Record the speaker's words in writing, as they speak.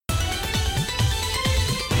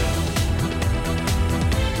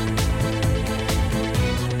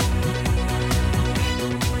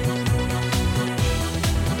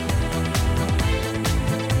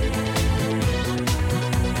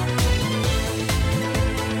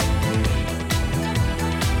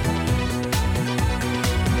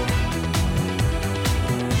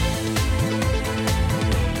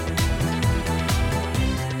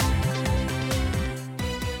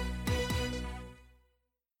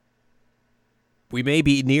we may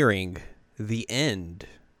be nearing the end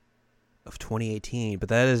of 2018, but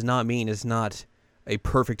that does not mean it's not a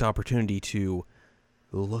perfect opportunity to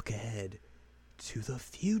look ahead to the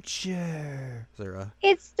future, Zura.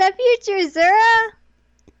 It's the future, Zura.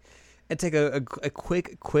 And take a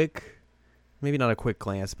quick, maybe not a quick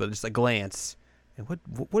glance, but just a glance. And what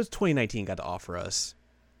has 2019 got to offer us?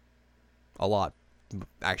 A lot,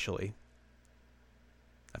 actually.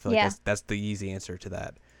 I feel like that's the easy answer to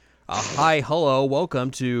that. Hi, hello,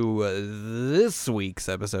 welcome to this week's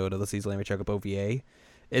episode of the Season Lammy Checkup OVA.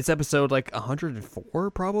 It's episode like 104,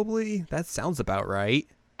 probably. That sounds about right.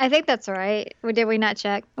 I think that's right. Did we not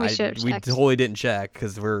check? We should have checked. We totally didn't check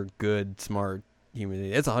because we're good, smart human.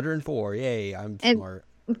 It's 104. Yay, I'm smart.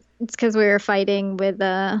 It's because we were fighting with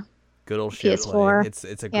good old PS4.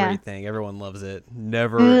 It's a great thing. Everyone loves it.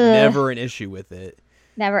 Never an issue with it.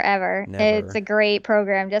 Never, ever. It's a great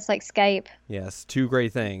program, just like Skype. Yes, two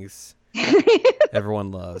great things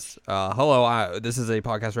everyone loves. Hello, this is a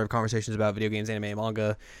podcast where I have conversations about video games, anime, and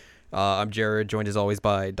manga. I'm Jared, joined as always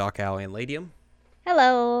by Doc Al and Ladium.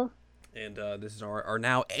 Hello. And this is our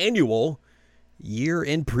now annual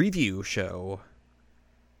year-end preview show.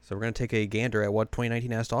 So we're going to take a gander at what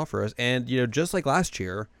 2019 has to offer us. And, just like last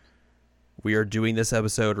year, we are doing this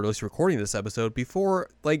episode, or at least recording this episode, before,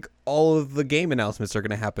 all of the game announcements are going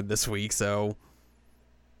to happen this week, so...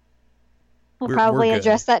 We'll probably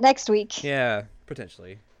address that next week. Yeah,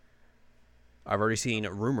 potentially. I've already seen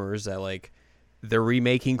rumors that, they're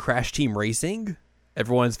remaking Crash Team Racing,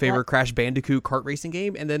 everyone's favorite Crash Bandicoot kart racing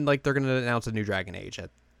game, and then, they're going to announce a new Dragon Age at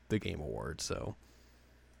the Game Awards, so...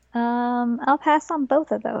 I'll pass on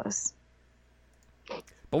both of those.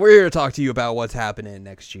 But we're here to talk to you about what's happening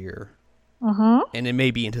next year. Mm-hmm. And it may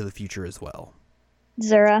be into the future as well.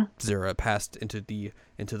 Zura passed into the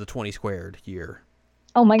 20 squared year.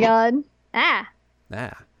 Oh my god.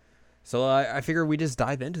 So I figure we just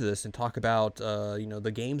dive into this and talk about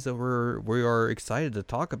the games that we are excited to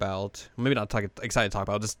talk about. Maybe not excited to talk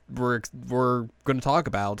about. Just we're going to talk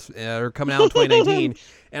about are coming out in 2019.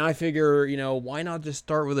 And I figure why not just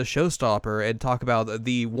start with a showstopper and talk about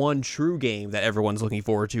the one true game that everyone's looking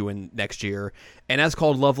forward to in next year, and that's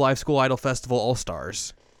called Love Live School Idol Festival All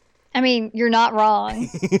Stars. I mean, you're not wrong.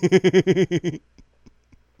 It's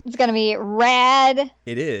gonna be rad.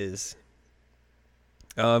 It is.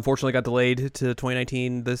 Unfortunately, got delayed to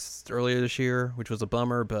 2019 earlier this year, which was a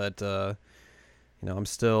bummer. But I'm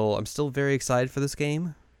still very excited for this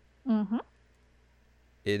game. Mm-hmm.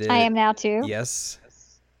 I am now too. Yes.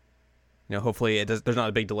 Hopefully there's not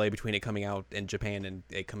a big delay between it coming out in Japan and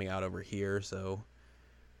it coming out over here. So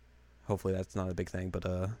hopefully that's not a big thing. But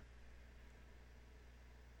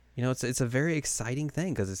it's a very exciting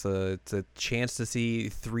thing because it's a chance to see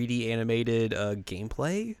 3D animated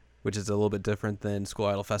gameplay, which is a little bit different than School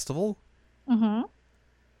Idol Festival. Mm-hmm.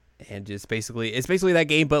 And it's basically that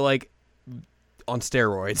game, but on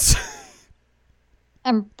steroids.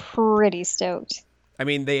 I'm pretty stoked. I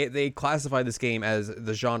mean, they classify this game as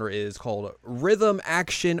the genre is called Rhythm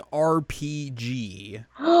Action RPG.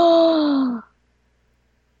 Oh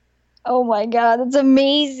my god, that's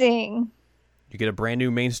amazing. You get a brand new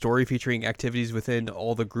main story featuring activities within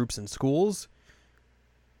all the groups and schools.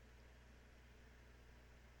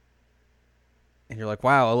 And you're like,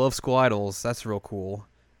 wow, I love School Idols. That's real cool.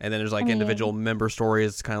 And then there's individual member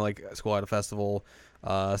stories, kind of like School Idol Festival,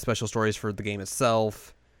 special stories for the game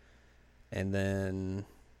itself. And then,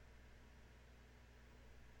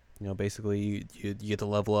 basically you get to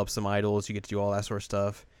level up some idols. You get to do all that sort of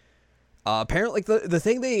stuff. Apparently, the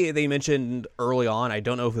thing they mentioned early on, I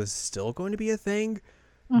don't know if it's still going to be a thing,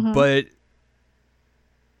 mm-hmm. but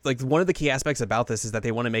one of the key aspects about this is that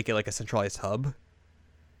they want to make it like a centralized hub.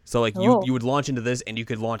 So you would launch into this, and you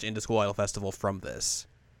could launch into School Idol Festival from this.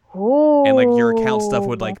 Ooh. And your account stuff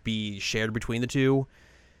would be shared between the two.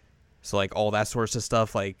 So all that sorts of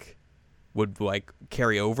stuff would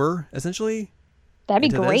carry over essentially. That'd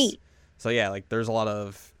be great. This. So yeah, there's a lot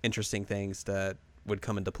of interesting things that would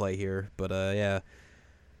come into play here, but yeah.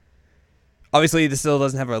 Obviously, this still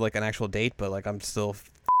doesn't have an actual date, but I'm still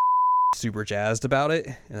super jazzed about it,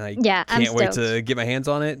 and I can't wait to get my hands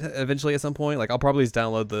on it eventually at some point. I'll probably just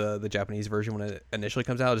download the Japanese version when it initially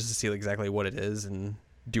comes out just to see exactly what it is and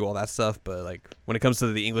do all that stuff. But when it comes to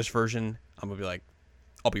the English version, I'm gonna be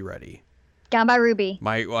I'll be ready. Down by Ruby.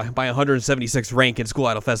 My 176 rank in School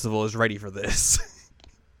Idol Festival is ready for this.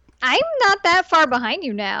 I'm not that far behind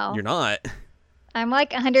you now. You're not. I'm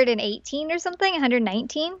 118 or something,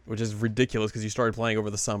 119. Which is ridiculous because you started playing over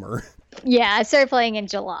the summer. Yeah, I started playing in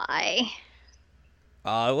July.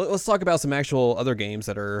 Let's talk about some actual other games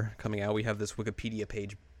that are coming out. We have this Wikipedia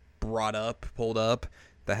page pulled up,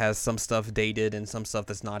 that has some stuff dated and some stuff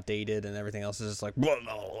that's not dated, and everything else is just like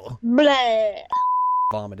Blah.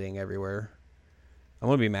 vomiting everywhere. I'm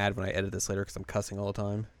gonna be mad when I edit this later because I'm cussing all the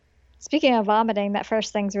time. Speaking of vomiting, that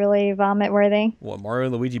first thing's really vomit worthy. What, Mario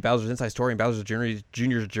and Luigi Bowser's Inside Story and Bowser's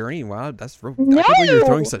Jr.'s Journey? Wow, that's I No! can't believe you're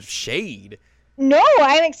throwing such shade. No,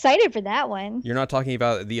 I'm excited for that one. You're not talking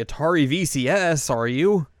about the Atari VCS, are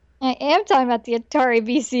you? I am talking about the Atari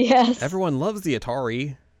VCS. Everyone loves the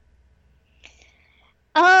Atari.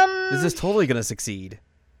 This Um, is totally gonna succeed.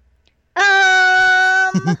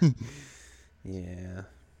 um, Yeah.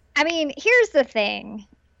 I mean, here's the thing.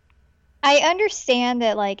 I understand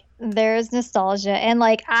that, like, there's nostalgia, and,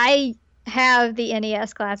 like, I have the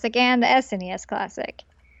NES Classic and the SNES Classic.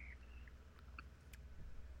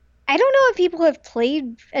 I don't know if people have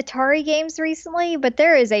played Atari games recently, but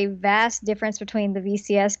there is a vast difference between the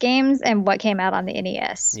VCS games and what came out on the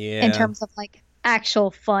NES Yeah. in terms of, like,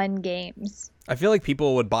 actual fun games. I feel like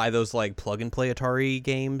people would buy those like plug and play Atari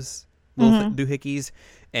games, little doohickeys,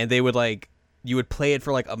 and they would like you would play it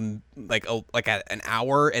for like an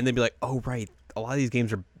hour, and then be like, oh right, a lot of these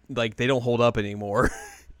games are like they don't hold up anymore.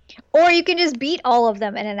 Or you can just beat all of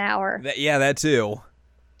them in an hour. That too.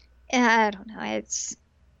 I don't know.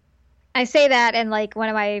 I say that, and like one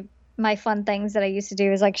of my fun things that I used to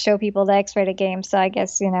do is like show people the X-rated games. So I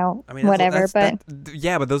guess I mean, whatever. But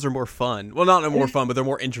yeah, but those are more fun. Well, not more fun, but they're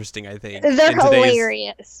more interesting. I think they're in today's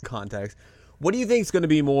hilarious. context. What do you think is going to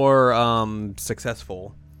be more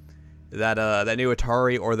successful? That new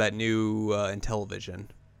Atari or that new Intellivision?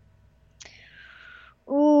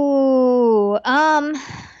 Ooh, I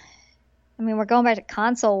mean, we're going back to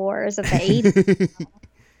console wars of the 80s.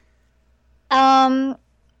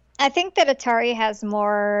 I think that Atari has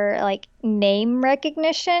more like name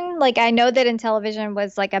recognition. Like I know that Intellivision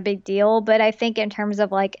was like a big deal, but I think in terms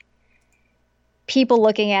of like people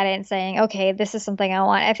looking at it and saying, "Okay, this is something I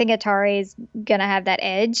want," I think Atari is gonna have that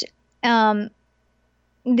edge.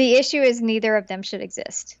 The issue is neither of them should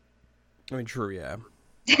exist. I mean, true, yeah.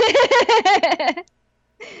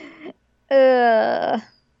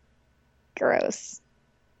 Gross.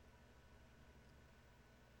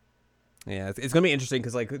 Yeah, it's gonna be interesting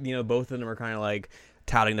because like both of them are kind of like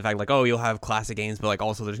touting the fact like, oh, you'll have classic games, but like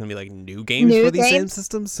also there's gonna be like new games for these same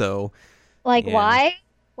systems. So like, yeah.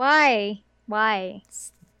 why?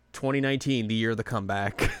 It's 2019, the year of the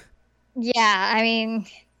comeback. Yeah, I mean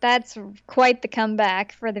that's quite the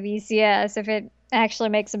comeback for the VCS if it actually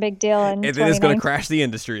makes a big deal in. And then it's gonna crash the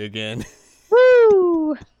industry again.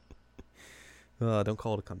 Woo! Don't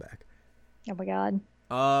call it a comeback. Oh my god.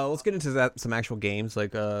 Let's get into some actual games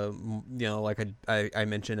like like I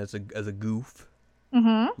mentioned as a goof.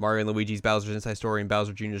 Mm-hmm. Mario and Luigi's Bowser's Inside Story and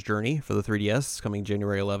Bowser Jr.'s Journey for the 3DS coming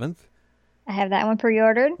January 11th. I have that one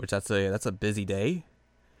pre-ordered. Which that's a busy day.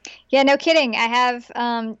 Yeah, no kidding. I have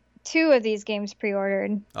 2 of these games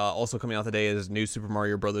pre-ordered. Also coming out today is New Super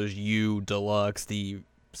Mario Bros. U Deluxe, the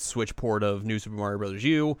Switch port of New Super Mario Bros.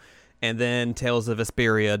 U, and then Tales of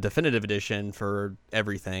Vesperia Definitive Edition for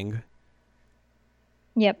everything.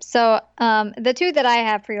 Yep. So the 2 that I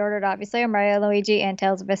have pre-ordered obviously are Mario and Luigi and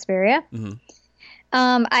Tales of Vesperia. Mm-hmm.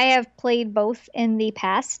 I have played both in the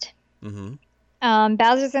past. Mm-hmm.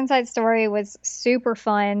 Bowser's Inside Story was super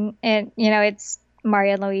fun, and it's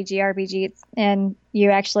Mario and Luigi RPG, and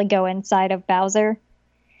you actually go inside of Bowser.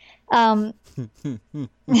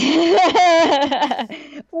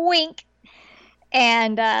 Wink.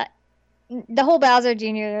 And the whole Bowser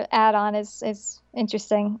Jr. add-on is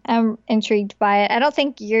interesting. I'm intrigued by it. I don't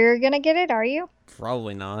think you're gonna get it, are you?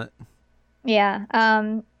 Probably not. Yeah.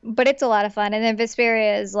 But it's a lot of fun. And then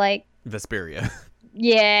Vesperia is like Vesperia.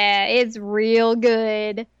 Yeah, it's real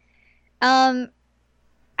good. I'm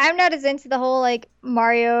not as into the whole like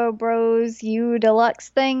Mario Bros. U Deluxe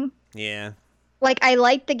thing. Yeah. Like I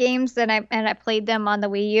like the games that I played them on the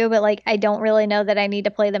Wii U, but like I don't really know that I need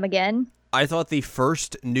to play them again. I thought the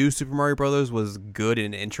first new Super Mario Brothers was good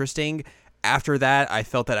and interesting. After that, I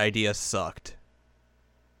felt that idea sucked.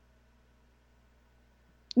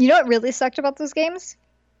 You know what really sucked about those games?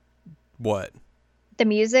 What? The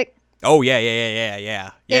music. Oh yeah.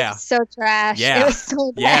 It's so trash. Yeah. It was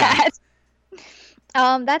so bad.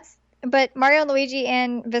 But Mario and Luigi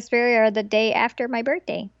and Vesperia are the day after my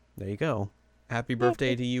birthday. There you go. Happy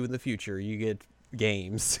birthday to you in the future. You get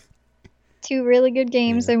games. 2 really good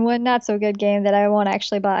games and 1 not so good game that I won't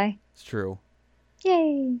actually buy. It's true.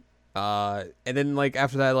 Yay. And then like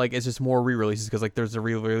after that, like it's just more re-releases because like there's a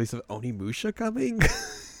re-release of Onimusha coming.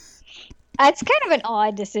 It's kind of an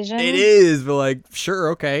odd decision. It is, but like sure,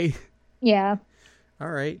 okay. Yeah. All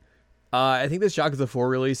right. I think this Yakuza 4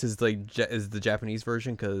 release is like is the Japanese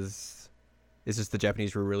version because It's just the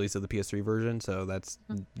Japanese re-release of the PS3 version, so that's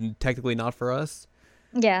technically not for us.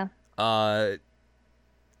 Yeah. I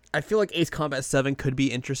feel like Ace Combat 7 could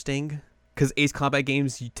be interesting because Ace Combat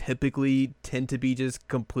games you typically tend to be just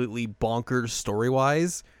completely bonkers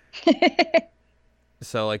story-wise.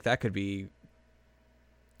 So like that could be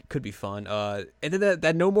fun. And then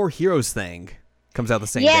that No More Heroes thing comes out the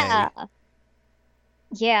same day.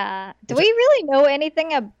 Yeah. Do we really know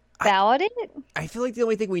anything about it? I feel like the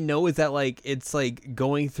only thing we know is that like it's like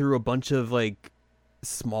going through a bunch of like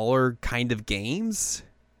smaller kind of games.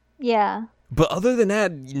 Yeah. But other than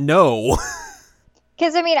that, no.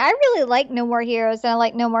 Because, I mean, I really like No More Heroes, and I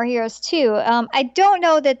like No More Heroes 2. I don't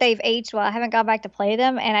know that they've aged well. I haven't gone back to play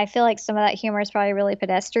them, and I feel like some of that humor is probably really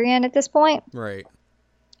pedestrian at this point. Right.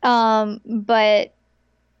 But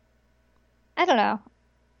I don't know.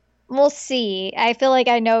 We'll see. I feel like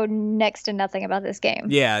I know next to nothing about this game.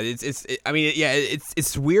 Yeah,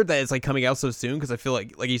 it's weird that it's like coming out so soon because I feel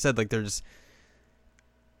like you said, like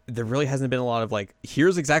there really hasn't been a lot of like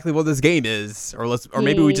here's exactly what this game is, or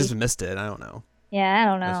maybe we just missed it. I don't know. Yeah, I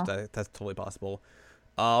don't know. That's totally possible.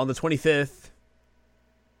 On the 25th,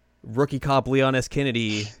 rookie cop Leon S.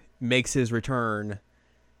 Kennedy makes his return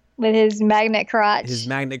with his magnet crotch. His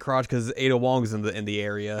magnet crotch because Ada Wong's in the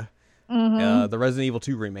area. Mm-hmm. The Resident Evil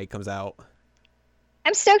 2 remake comes out.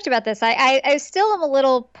 I'm stoked about this. I still am a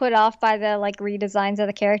little put off by the like redesigns of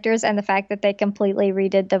the characters and the fact that they completely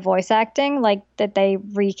redid the voice acting, like that they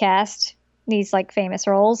recast these like famous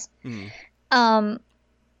roles.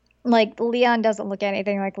 Like Leon doesn't look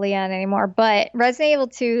anything like Leon anymore, but Resident Evil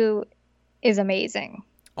 2 is amazing.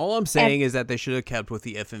 All I'm saying is that they should have kept with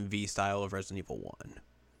the FMV style of Resident Evil 1.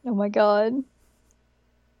 Oh my god.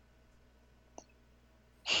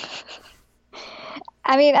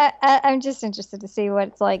 I mean, I'm just interested to see what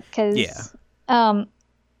it's like because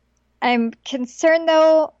I'm concerned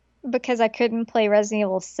though because I couldn't play Resident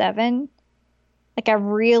Evil 7. Like I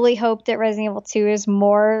really hope that Resident Evil 2 is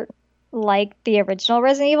more like the original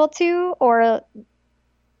Resident Evil 2 or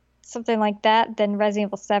something like that than Resident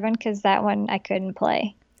Evil 7 because that one I couldn't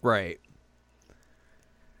play. Right.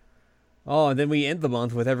 Oh, and then we end the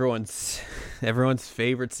month with everyone's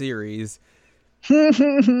favorite series.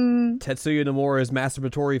 Tetsuya Nomura's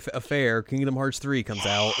masturbatory affair, Kingdom Hearts 3 comes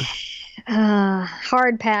out.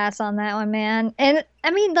 Hard pass on that one, man. And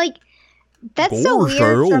I mean, like, that's so weird.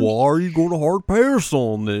 Cheryl, why are you going to hard pass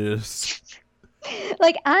on this?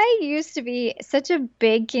 Like, I used to be such a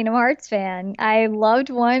big Kingdom Hearts fan. I loved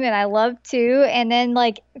 1 and I loved 2, and then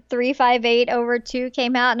like 358 over 2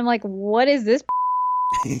 came out, and I'm like, what is this?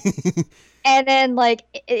 And then like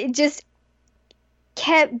it just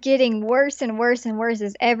kept getting worse and worse and worse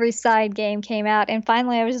as every side game came out, and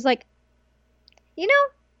finally I was just like, you know,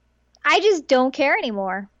 I just don't care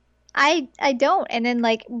anymore. I don't. And then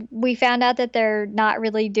like we found out that they're not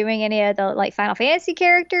really doing any of the like Final Fantasy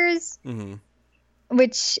characters,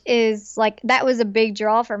 which is like that was a big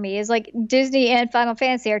draw for me. Is like Disney and Final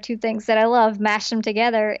Fantasy are two things that I love. Mash them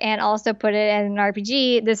together and also put it in an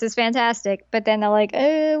RPG. This is fantastic. But then they're like,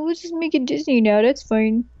 we'll just make it Disney now. That's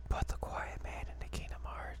fine. Put the Quiet Man into Kingdom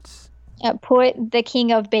Hearts. Put the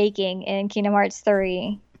King of Baking in Kingdom Hearts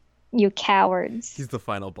 3. You cowards. He's the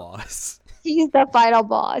final boss. He's the final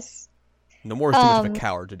boss. Nomura's too much of a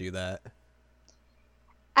coward to do that.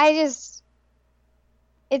 It's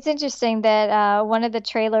interesting that one of the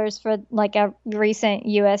trailers for like a recent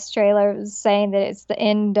U.S. trailer was saying that it's the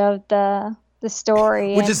end of the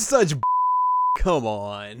story. Which is such come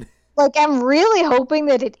on. Like, I'm really hoping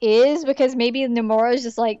that it is because maybe Nomura is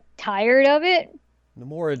just like tired of it.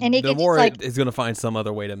 Nomura is going to find some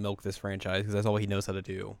other way to milk this franchise because that's all he knows how to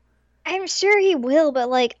do. I'm sure he will, but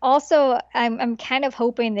like also I'm kind of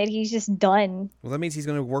hoping that he's just done. Well, that means he's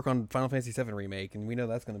going to work on Final Fantasy VII Remake, and we know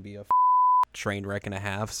that's going to be a train wreck and a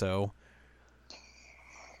half, so.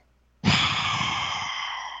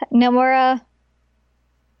 Nomura,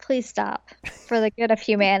 please stop. For the good of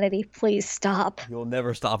humanity, please stop. You'll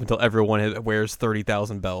never stop until everyone wears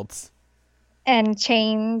 30,000 belts. And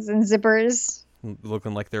chains and zippers.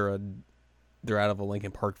 Looking like they're out of a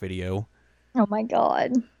Linkin Park video. Oh my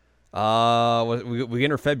god. We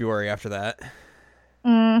enter February after that.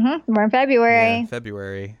 We're in February. Yeah,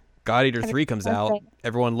 February. God Eater 3 comes out.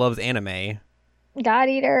 Everyone loves anime. God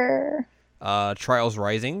Eater. Trials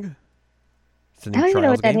Rising. It's a new Trials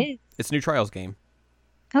know what game. That is. It's a new Trials game.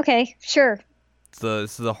 Okay, sure.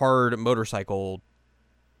 It's the hard motorcycle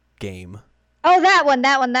game. Oh, that one.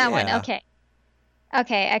 Okay.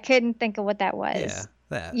 Okay, I couldn't think of what that was. Yeah,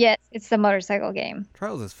 that. Yes, it's the motorcycle game.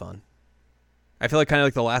 Trials is fun. I feel like kind of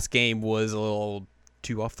like the last game was a little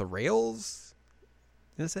too off the rails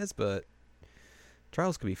in a sense, but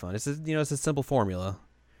Trials could be fun. It's it's a simple formula.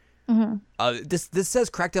 Hmm. This says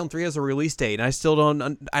Crackdown 3 has a release date, and I still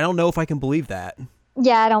don't know if I can believe that.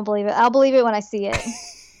 Yeah, I don't believe it. I'll believe it when I see it.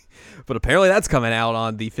 But apparently that's coming out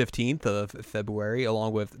on the 15th of February,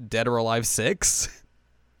 along with Dead or Alive 6.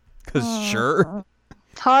 Because sure.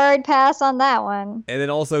 Hard pass on that one. And then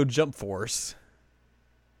also Jump Force.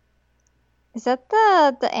 Is that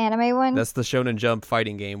the anime one? That's the Shonen Jump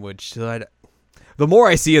fighting game, which the more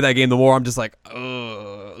I see of that game, the more I'm just like,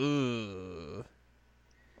 ugh.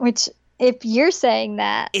 Which, if you're saying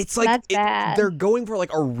that, It's like that's bad. They're going for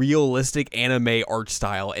like a realistic anime art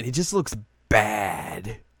style, and it just looks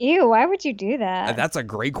bad. Ew, why would you do that? That's a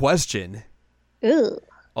great question. Ugh.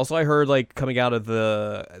 Also, I heard like coming out of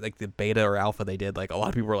the beta or alpha they did, like a lot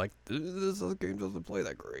of people were like, "This game doesn't play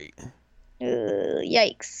that great."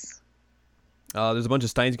 Yikes. There's a bunch of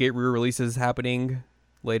Steins Gate re-releases happening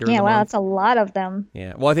later. in Yeah, the wow, month. that's a lot of them.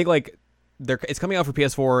 Yeah, well, I think like it's coming out for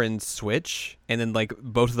PS4 and Switch, and then like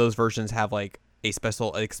both of those versions have like a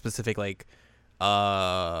specific like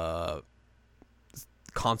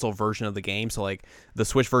console version of the game. So like the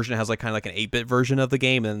Switch version has like kind of like an 8-bit version of the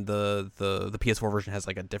game, and the PS4 version has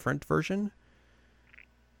like a different version.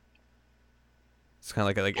 It's kind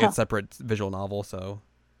of like a separate visual novel, so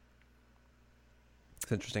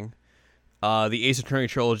it's interesting. The Ace Attorney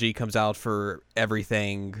trilogy comes out for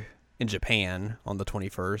everything in Japan on the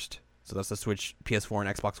 21st. So that's the Switch, PS4,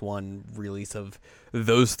 and Xbox One release of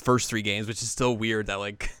those first 3 games, which is still weird that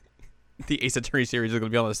like the Ace Attorney series is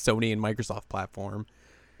going to be on the Sony and Microsoft platform.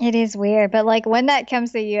 It is weird, but like when that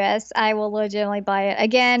comes to the US, I will legitimately buy it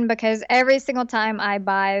again because every single time I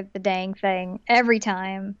buy the dang thing, every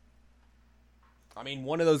time. I mean,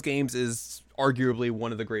 one of those games is arguably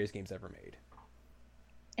one of the greatest games ever made.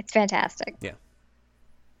 It's fantastic. Yeah.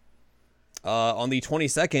 On the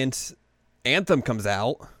 22nd, Anthem comes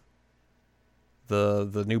out.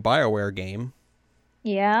 The new BioWare game.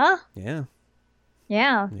 Yeah. Yeah.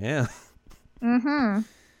 Yeah. Yeah. Mm-hmm.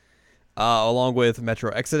 Along with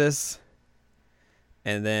Metro Exodus.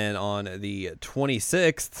 And then on the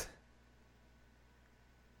 26th,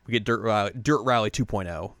 we get Dirt Rally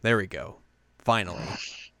 2.0. There we go. Finally.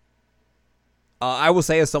 I will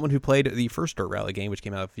say, as someone who played the first Dirt Rally game, which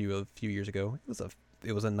came out a few years ago,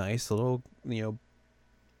 it was a nice little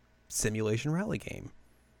simulation rally game.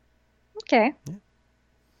 Okay. Yeah.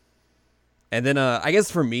 And then I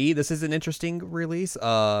guess for me, this is an interesting release.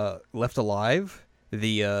 Left Alive,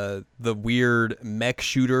 the weird mech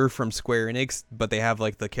shooter from Square Enix, but they have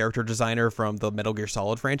like the character designer from the Metal Gear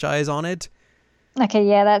Solid franchise on it. Okay,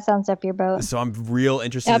 yeah, that sounds up your boat. So I'm real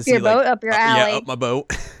interested Up to see your boat, up your alley. Yeah, up my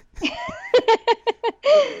boat.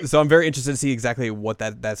 So I'm very interested to see exactly what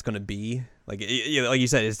that's going to be. Like like you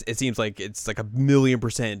said, it seems like it's like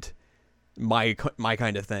 1,000,000% my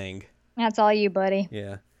kind of thing. That's all you, buddy.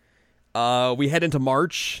 Yeah. We head into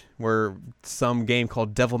March, where some game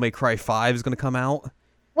called Devil May Cry 5 is going to come out.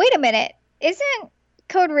 Wait a minute. Isn't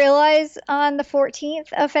Code Realize on the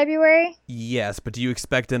 14th of February? Yes, but do you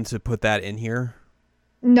expect them to put that in here?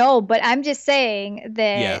 No, but I'm just saying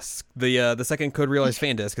that. Yes. The second Code Realize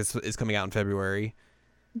fan disc is coming out in February.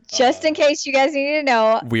 Just in case you guys need to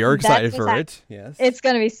know. We are excited for it. Yes. It's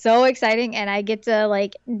going to be so exciting, and I get to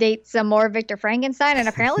like date some more Victor Frankenstein, and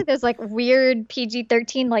apparently there's like weird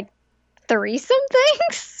PG-13 like threesome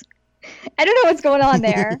things. I don't know what's going on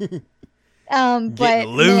there. But Get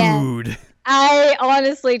lewd. Man, I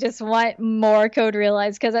honestly just want more Code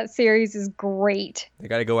Realize because that series is great. They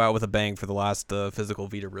got to go out with a bang for the last physical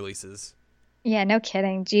Vita releases. Yeah, no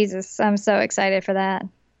kidding. Jesus, I'm so excited for that.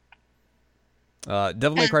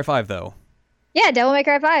 Devil May Cry 5, though. Yeah, Devil May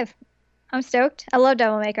Cry 5. I'm stoked. I love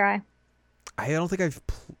Devil May Cry. I don't think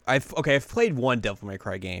I've played one Devil May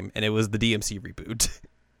Cry game, and it was the DMC reboot.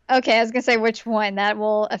 Okay, I was gonna say which one. That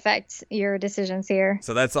will affect your decisions here.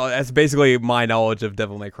 So that's basically my knowledge of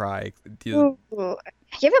Devil May Cry. Ooh. You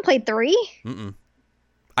haven't played 3? Mm-mm.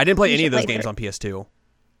 I didn't play You any of should those play games 3. on PS2.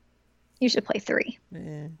 You should play 3.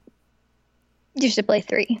 You should play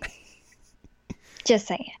 3. Just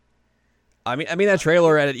saying. I mean that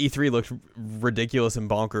trailer at E3 looked ridiculous and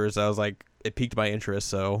bonkers. I was like, it piqued my interest.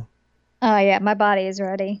 So, Oh yeah, my body is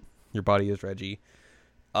ready. your body is Reggie.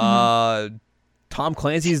 Tom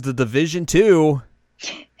Clancy's The Division 2.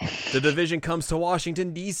 The Division comes to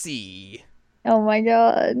Washington D.C. Oh my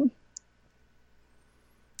god.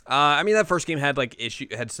 I mean that first game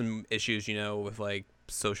had some issues, with like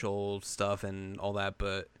social stuff and all that,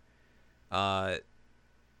 but it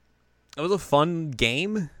was a fun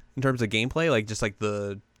game in terms of gameplay, like just like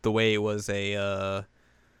the way it was a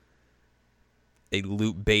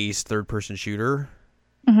loot-based third-person shooter.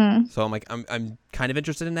 Mm-hmm. So I'm kind of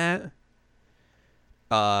interested in that.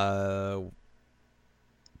 Uh,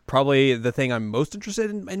 Probably the thing I'm most interested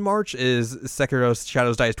in March is Sekiro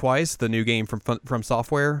Shadows Die Twice, the new game from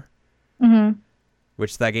Software, Mm-hmm.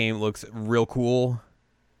 which that game looks real cool,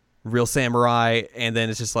 real samurai, and then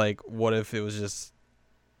it's just like, what if it was just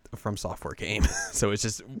a From Software game? So it's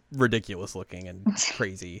just ridiculous looking and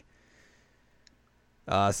crazy.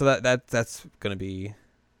 So that's gonna be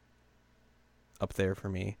up there for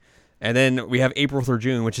me. And then we have April through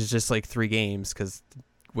June, which is just like 3 games because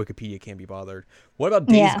Wikipedia can't be bothered. What about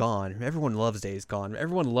Days Gone? Everyone loves Days Gone.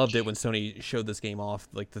 Everyone loved it when Sony showed this game off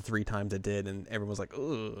like the 3 times it did, and everyone was like,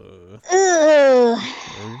 ugh. Ugh.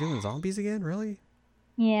 Are we doing zombies again? Really?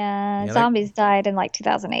 Yeah, Yeah, zombies died in like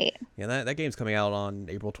 2008. Yeah, that game's coming out on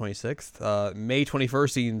April 26th. May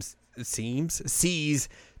 21st sees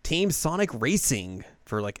Team Sonic Racing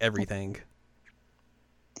for like everything.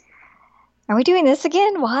 Are we doing this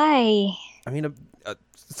again? Why? I mean,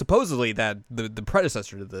 supposedly that the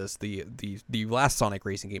predecessor to this, the last Sonic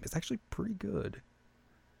Racing game, is actually pretty good.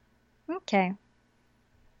 Okay.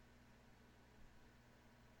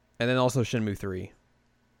 And then also Shenmue 3.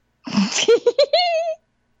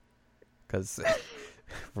 Because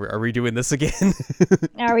are we doing this again?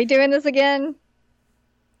 Are we doing this again?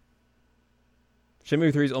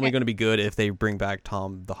 Shenmue 3 is only going to be good if they bring back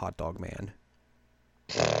Tom the Hot Dog Man.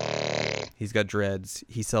 He's got dreads.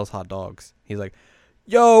 He sells hot dogs. He's like,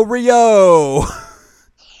 yo, Rio!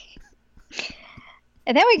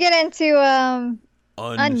 And then we get into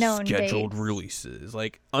unknown unscheduled dates. releases,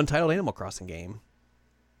 like Untitled Animal Crossing game,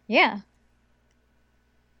 Yeah,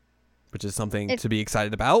 which is something to be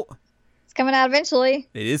excited about. it's coming out eventually.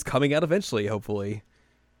 It is coming out eventually, hopefully.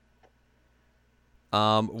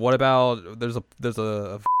 What about there's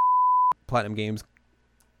a Platinum Games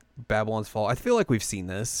Babylon's Fall. I feel like we've seen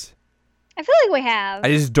this. I feel like we have. I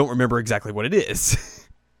just don't remember exactly what it is.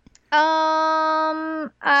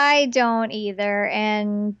 I don't either,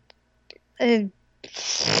 and who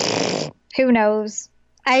knows?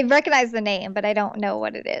 I recognize the name, but I don't know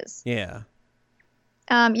what it is. Yeah.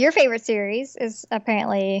 Your favorite series is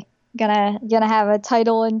apparently gonna have a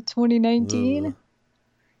title in 2019. Ugh.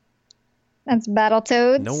 That's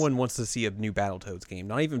Battletoads. No one wants to see a new Battletoads game.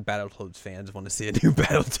 Not even Battletoads fans want to see a new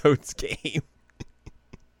Battletoads game.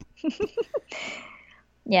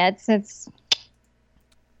 Yeah, it's It's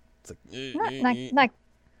like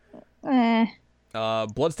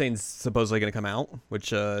Bloodstain's supposedly going to come out,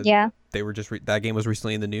 which yeah. they were just that game was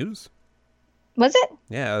recently in the news. Was it?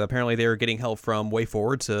 Yeah, apparently they were getting help from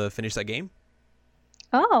WayForward to finish that game.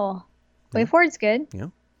 Oh, WayForward's good.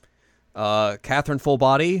 Yeah. Catherine Full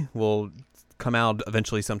Body will come out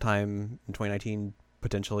eventually sometime in 2019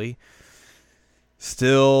 potentially.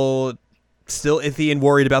 Still iffy and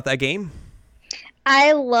worried about that game.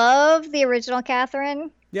 I love the original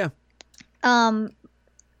Catherine. Yeah. I'm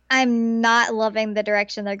not loving the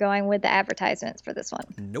direction they're going with the advertisements for this one.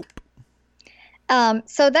 Nope.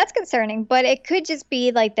 So that's concerning, but it could just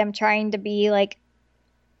be like them trying to be like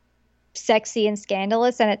sexy and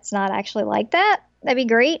scandalous, and it's not actually like that. That'd be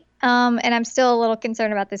great. And I'm still a little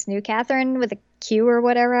concerned about this new Catherine with a Q or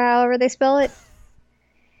whatever, however they spell it.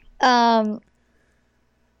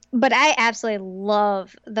 But I absolutely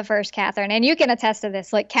love the first Catherine, and you can attest to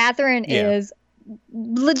this. Like, Catherine is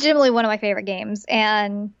legitimately one of my favorite games,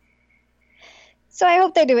 and so I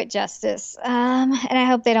hope they do it justice. And I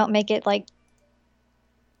hope they don't make it like,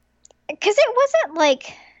 because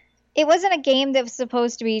it wasn't a game that was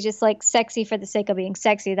supposed to be just like sexy for the sake of being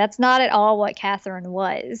sexy. That's not at all what Catherine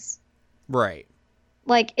was. Right.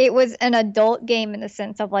 Like, it was an adult game in the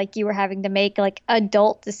sense of like you were having to make like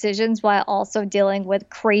adult decisions while also dealing with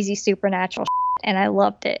crazy supernatural shit, and I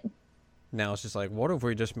loved it. Now it's just like, what if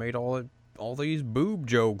we just made all these boob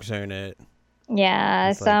jokes in it? Yeah,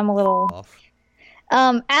 It's so like, I'm a little off.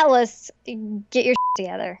 Atlas, get your shit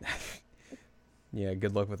together. Yeah,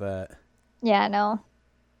 good luck with that. Yeah, no.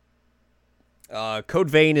 Code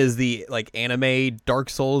Vein is the like anime Dark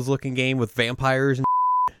Souls looking game with vampires and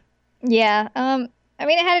Yeah. I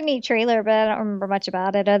mean, it had a neat trailer, but I don't remember much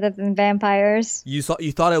about it other than vampires. you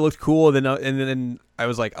thought it looked cool, and then I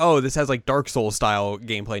was like, oh, this has like Dark Souls style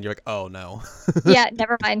gameplay, and you're like, oh no. Yeah,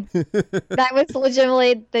 never mind. That was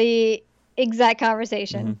legitimately the exact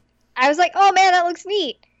conversation. Mm-hmm. I was like, oh man, that looks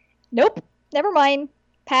neat. Nope, never mind.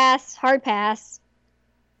 Pass, hard pass.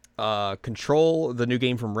 Control, the new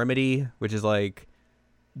game from Remedy, which is like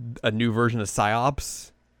a new version of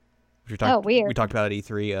PsyOps. Weird. We talked about at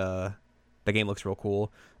E3. The game looks real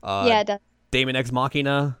cool. Yeah, it does. Daemon X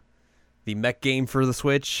Machina, the mech game for the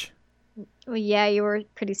Switch. Well, yeah, you were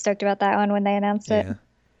pretty stoked about that one when they announced it.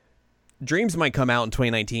 Dreams might come out in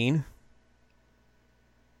 2019.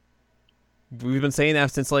 We've been saying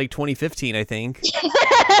that since like 2015, I think.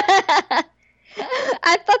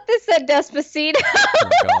 I thought this said Despacito. Oh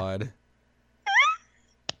God.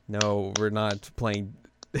 No, we're not playing.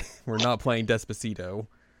 We're not playing Despacito.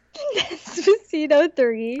 Despacito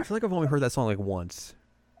 3. I feel like I've only heard that song like once.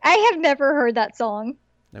 I have never heard that song.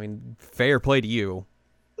 I mean, fair play to you.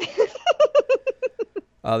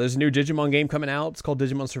 There's a new Digimon game coming out. It's called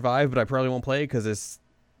Digimon Survive, but I probably won't play because it's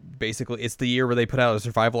the year where they put out a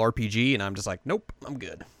survival RPG, and I'm just like, nope, I'm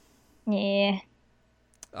good. Yeah.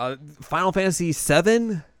 Final Fantasy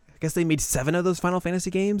 7. I guess they made 7 of those Final Fantasy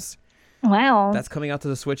games. Wow. That's coming out to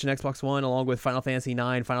the Switch and Xbox One, along with Final Fantasy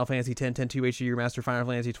 9, Final Fantasy 10, 10-2 HD Remastered, Final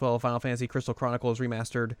Fantasy 12, Final Fantasy Crystal Chronicles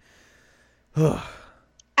Remastered.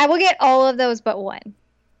 I will get all of those but one.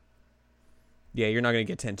 Yeah, you're not going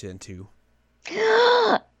to get 10-2.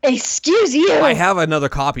 Excuse you. I have another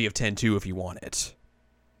copy of 10-2 if you want it.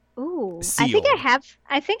 Ooh. Sealed. I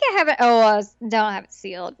think I have it. Oh, I don't have it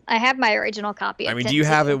sealed. I have my original copy of do you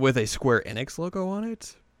have 10-2. it with a Square Enix logo on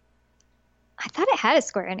it? I thought it had a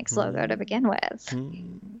Square Enix logo to begin with.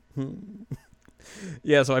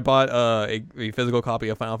 Yeah, so I bought a physical copy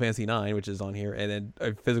of Final Fantasy 9, which is on here, and then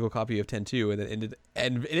a physical copy of 10-2, and then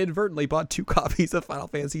inadvertently bought 2 copies of Final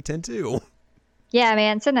Fantasy 10-2. Yeah,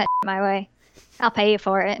 man, send that my way. I'll pay you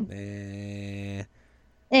for it.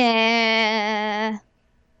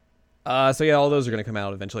 So yeah, all those are going to come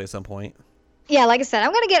out eventually at some point. Yeah, like I said,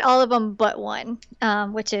 I'm going to get all of them but one,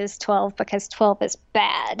 which is 12, because 12 is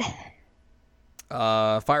bad.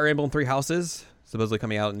 Fire Emblem 3 Houses, supposedly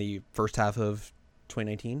coming out in the first half of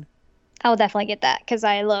 2019. I'll definitely get that, because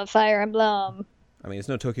I love Fire Emblem. I mean, it's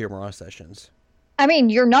no Tokyo Mirage Sessions. I mean,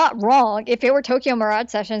 you're not wrong. If it were Tokyo Mirage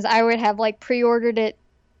Sessions, I would have, pre-ordered it,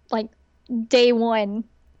 day one.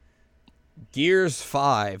 Gears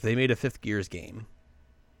 5, they made a 5th Gears game.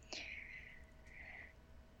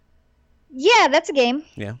 Yeah, that's a game.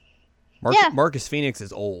 Yeah. Yeah. Marcus Phoenix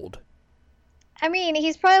is old. I mean,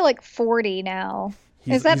 he's probably 40 now.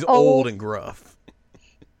 He's that old and gruff.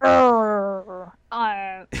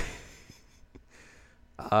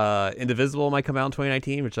 Indivisible might come out in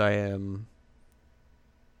 2019, which I am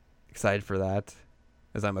excited for that,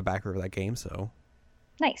 as I'm a backer of that game. So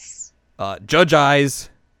nice. Judge Eyes.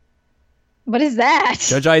 What is that?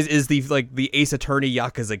 Judge Eyes is the Ace Attorney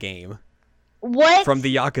Yakuza game. What? From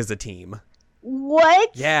the Yakuza team.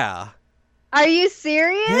 What? Yeah. Are you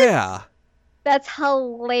serious? Yeah. That's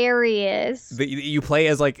hilarious. You play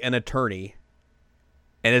as an attorney,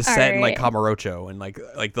 and it's set in Kamurocho and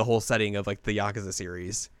the whole setting of the Yakuza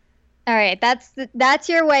series. All right, that's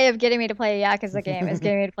your way of getting me to play a Yakuza game, is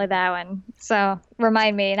getting me to play that one. So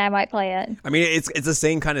remind me, and I might play it. I mean, it's the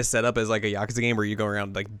same kind of setup as a Yakuza game where you go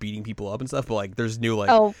around beating people up and stuff, but there's new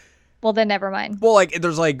Oh, well then never mind. Well,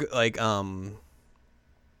 there's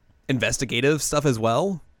investigative stuff as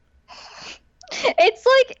well. It's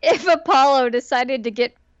like if Apollo decided to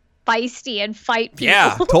get feisty and fight people.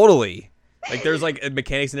 Yeah, totally. There's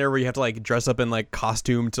mechanics in there where you have to dress up in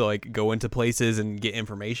costume to go into places and get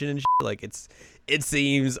information and shit. It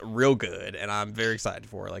seems real good, and I'm very excited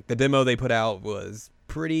for it. The demo they put out was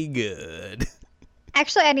pretty good.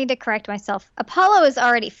 Actually, I need to correct myself. Apollo is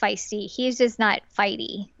already feisty. He's just not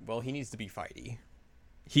fighty. Well, he needs to be fighty.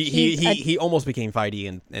 He almost became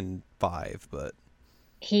fighty in 5, but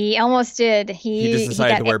he almost did. He just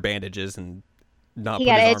decided to wear bandages and not put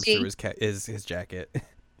his arms through his jacket.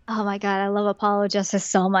 Oh my god, I love Apollo Justice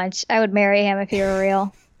so much. I would marry him if he were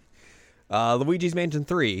real. Luigi's Mansion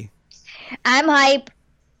 3. I'm hype.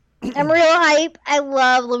 I'm real hype. I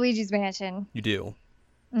love Luigi's Mansion. You do.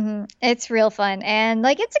 Mm-hmm. It's real fun, and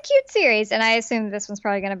it's a cute series, and I assume this one's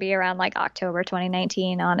probably going to be around October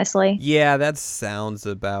 2019, honestly. Yeah, that sounds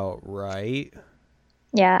about right.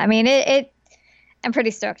 Yeah, I mean it I'm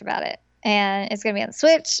pretty stoked about it, and it's going to be on the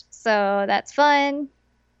Switch, so that's fun.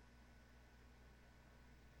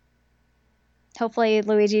 Hopefully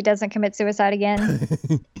Luigi doesn't commit suicide again.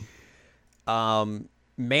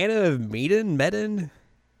 Man of Medan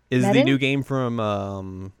is the new game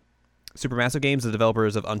from Supermassive Games, the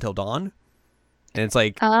developers of Until Dawn, and it's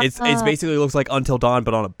it's basically looks like Until Dawn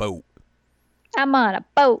but on a boat. I'm on a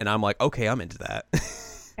boat, and I'm okay, I'm into that.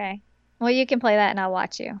 Okay, well you can play that and I'll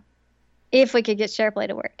watch you if we could get SharePlay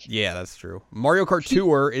to work. Yeah, that's true. Mario Kart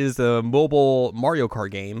Tour is the mobile Mario Kart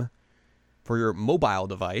game for your mobile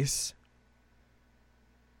device.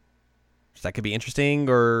 That could be interesting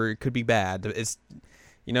or it could be bad. It's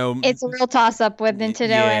it's a real toss up with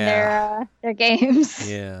Nintendo and their games.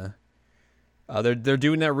 Yeah. They're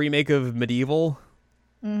doing that remake of Medieval,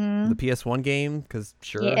 the PS1 game, because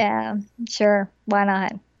sure. Yeah, sure. Why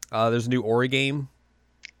not? There's a new Ori game.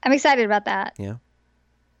 I'm excited about that. Yeah.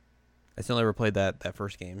 I still never played that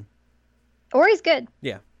first game. Ori's good.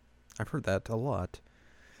 Yeah, I've heard that a lot.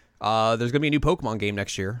 There's gonna be a new Pokemon game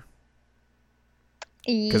next year.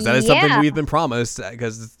 Because that is something we've been promised.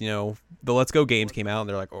 Because the Let's Go games came out and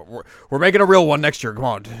they're like, oh, we're making a real one next year. Come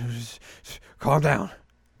on, calm down.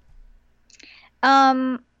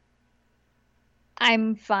 I'm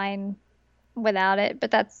fine without it,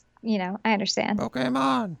 but that's I understand.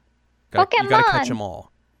 Pokemon. Pokemon. You gotta catch them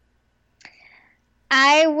all.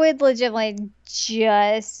 I would legitimately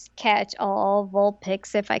just catch all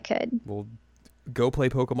Vulpix if I could. Well, go play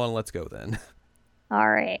Pokemon. Let's go then. All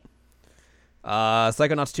right.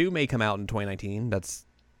 Psychonauts 2 may come out in 2019. That's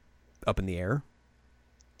up in the air.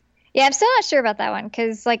 Yeah, I'm still not sure about that one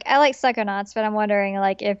because I like Psychonauts, but I'm wondering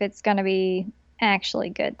if it's gonna be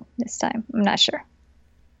actually good this time. I'm not sure.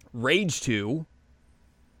 Rage 2.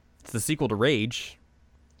 It's the sequel to Rage.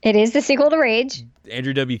 It is the sequel to Rage.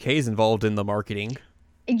 Andrew WK is involved in the marketing.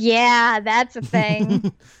 Yeah, that's a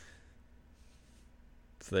thing.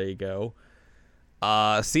 So there you go.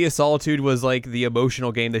 Sea of Solitude was the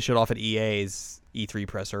emotional game they showed off at EA's E3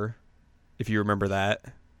 presser, if you remember that.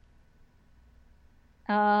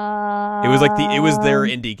 It was their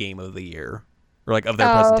indie game of the year, or of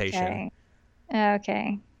their presentation.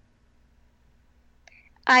 Okay.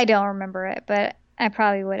 I don't remember it, but I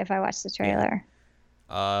probably would if I watched the trailer.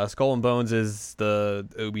 Yeah. Skull and Bones is the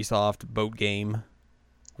Ubisoft boat game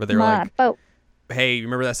where they're boat. Hey, you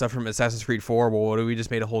remember that stuff from Assassin's Creed 4? Well, what if we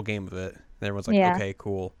just made a whole game of it? And everyone's like, okay,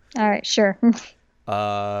 cool. All right, sure.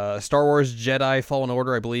 Star Wars Jedi Fallen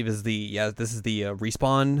Order, I believe, this is the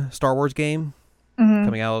Respawn Star Wars game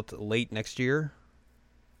coming out late next year.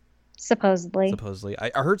 Supposedly.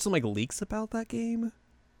 I heard some leaks about that game.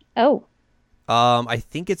 Oh. I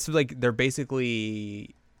think it's they're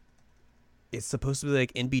basically, it's supposed to be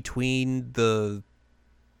in between the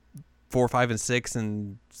 4, 5, and 6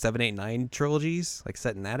 and 7, 8, 9 trilogies,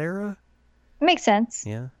 set in that era. Makes sense.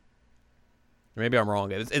 Yeah. Maybe I'm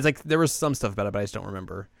wrong. It's there was some stuff about it, but I just don't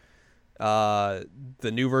remember. The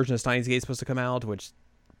new version of Steins Gate is supposed to come out, which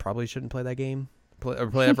probably shouldn't play that game. Play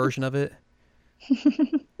that version of it.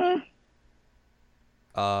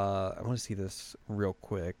 I want to see this real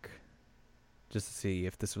quick, just to see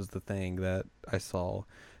if this was the thing that I saw.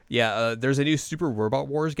 Yeah, there's a new Super Robot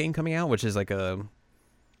Wars game coming out, which is a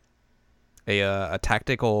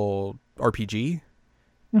tactical RPG,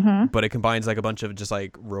 but it combines a bunch of just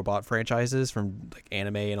robot franchises from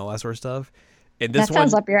anime and all that sort of stuff. And this that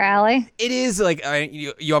sounds up your alley. It is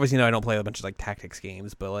you obviously know I don't play a bunch of tactics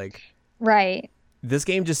games, but right. This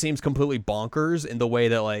game just seems completely bonkers in the way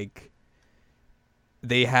that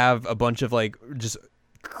they have a bunch of just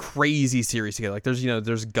crazy series together.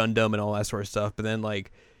 There's Gundam and all that sort of stuff, but then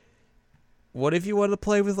what if you wanted to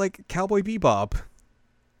play with Cowboy Bebop?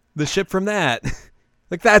 The ship from that.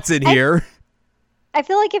 That's in here. I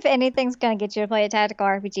feel if anything's going to get you to play a tactical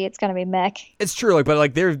RPG, it's going to be mech. It's true,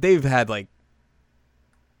 but they've had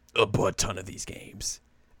a butt ton of these games.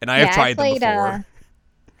 And I have tried them before.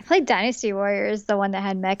 I played Dynasty Warriors, the one that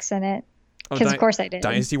had mechs in it. Because of course I did.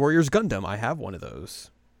 Dynasty Warriors Gundam. I have one of those.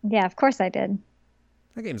 Yeah, of course I did.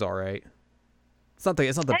 That game's all right. It's not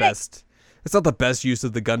the best. It's not the best use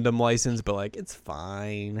of the Gundam license, but it's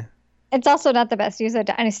fine. It's also not the best use of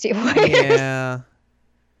Dynasty Warriors. Yeah.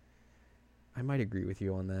 I might agree with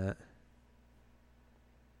you on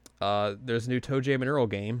that. There's a new ToeJam and Earl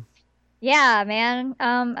game. Yeah, man.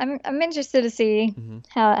 I'm interested to see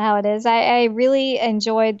how it is. I really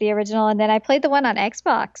enjoyed the original, and then I played the one on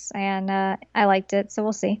Xbox, and I liked it. So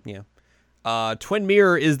we'll see. Yeah. Twin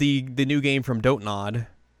Mirror is the new game from Don't Nod,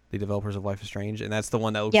 the developers of Life is Strange, and that's the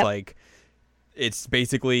one that looks like it's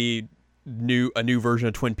basically a new version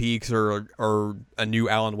of Twin Peaks or a new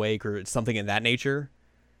Alan Wake or something in that nature,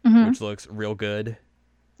 which looks real good.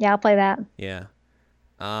 Yeah, I'll play that. Yeah.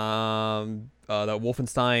 The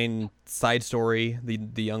Wolfenstein side story,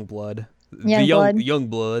 the Young Blood. Young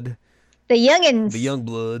Blood. The Youngins. The Young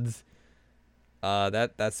Bloods.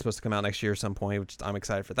 That's supposed to come out next year at some point, which I'm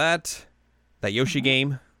excited for that. That Yoshi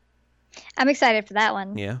game. I'm excited for that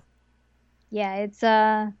one. Yeah. Yeah, it's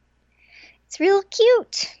real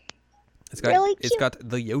cute. It's got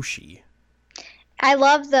the Yoshi. I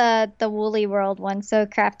love the Woolly World one, so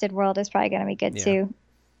Crafted World is probably going to be good too.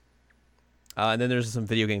 And then there's some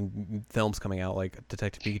video game films coming out, like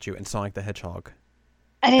Detective Pikachu and Sonic the Hedgehog.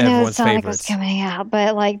 I didn't know Sonic was coming out,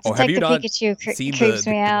 but Detective Pikachu creeps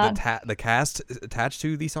me out. The cast attached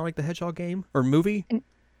to the Sonic the Hedgehog game or movie?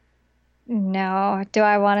 No. Do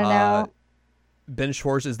I want to know? Ben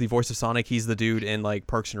Schwartz is the voice of Sonic. He's the dude in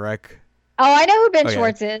Parks and Rec. Oh, I know who Ben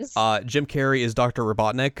Schwartz is. Jim Carrey is Dr.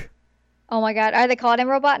 Robotnik. Oh my God. Are they calling him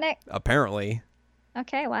Robotnik? Apparently.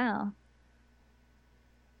 Okay, wow.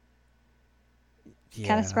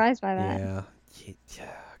 Kind of surprised by that. Yeah.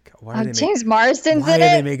 Yeah. Why Oh, are they James Marsden's Why in are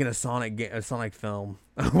they it. making a Sonic film?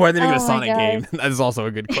 Why are they making a Oh my Sonic God. game? That is also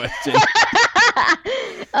a good question.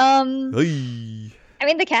 Hey. I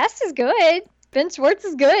mean, the cast is good. Ben Schwartz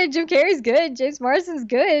is good. Jim Carrey's good. James Marsden's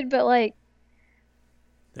good. But like,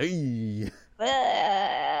 Hey.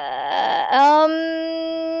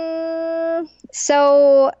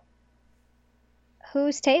 so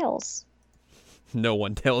who's Tails? No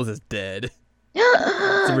one. Tails is dead.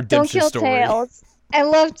 Don't redemption kill story. Tails. I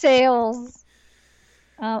love Tails.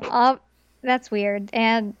 That's weird.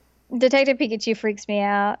 And Detective Pikachu freaks me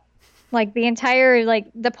out. Like the entire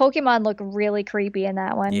the Pokemon look really creepy in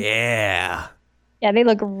that one. Yeah. Yeah, they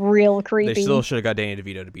look real creepy. They still should have got Danny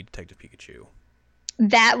DeVito to be Detective Pikachu.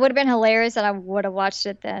 That would have been hilarious, and I would have watched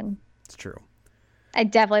it then. It's true. I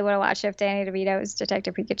definitely would have watched it if Danny DeVito was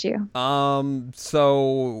Detective Pikachu.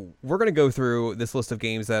 So we're gonna go through this list of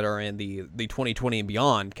games that are in the 2020 and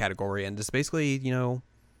beyond category, and just basically,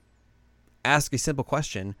 ask a simple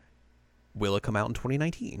question: will it come out in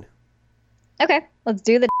 2019? Okay, let's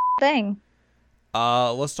do the thing.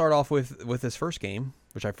 Let's start off with this first game,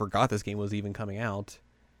 which I forgot this game was even coming out.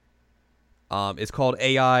 It's called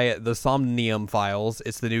AI: The Somnium Files.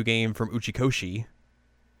 It's the new game from Uchikoshi.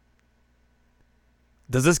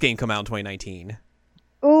 Does this game come out in 2019?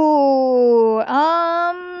 Ooh,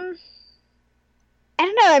 I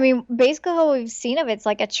don't know. I mean, basically what we've seen of it's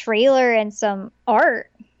like a trailer and some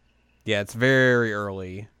art. Yeah, it's very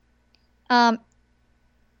early. If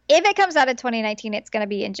it comes out in 2019, it's going to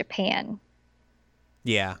be in Japan.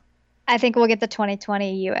 Yeah. I think we'll get the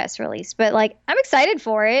 2020 US release, but like I'm excited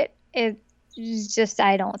for it. It's just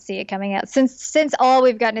I don't see it coming out since all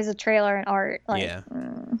we've gotten is a trailer and art. Like, Yeah.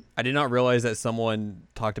 I did not realize that someone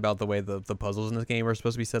talked about the way the puzzles in this game are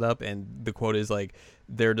supposed to be set up, and the quote is like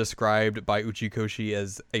they're described by Uchikoshi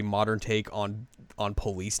as a modern take on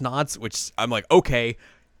Police Knots, which I'm like, okay,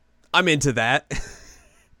 I'm into that.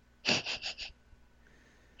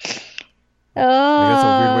 Like, that's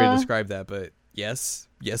a weird way to describe that, but yes,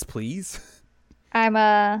 please. I'm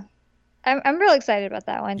real excited about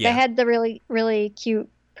that one. Yeah. They had the really, really cute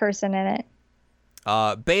person in it.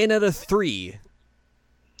 Bayonetta 3.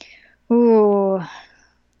 Ooh.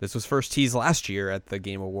 This was first teased last year at the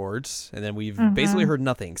Game Awards, and then we've basically heard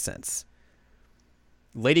nothing since.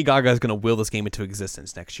 Lady Gaga is going to will this game into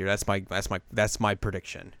existence next year. That's my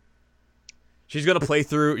prediction. She's going to play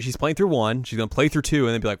through. She's playing through 1. She's going to play through 2,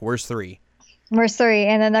 and then be like, "Where's 3?" Where's 3?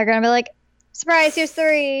 And then they're gonna be like, surprise, here's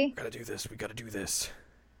 3. We gotta do this.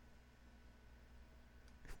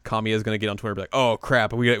 Kamiya's gonna get on Twitter and be like, "Oh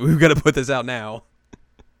crap, we've got to put this out now."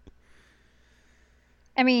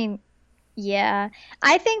 I mean, yeah.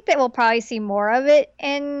 I think that we'll probably see more of it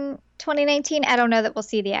in 2019. I don't know that we'll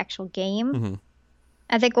see the actual game. Mm-hmm.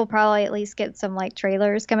 I think we'll probably at least get some like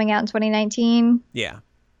trailers coming out in 2019. Yeah.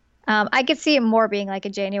 I could see it more being like a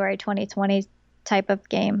January 2020 type of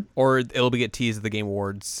game. Or it'll get teased at the Game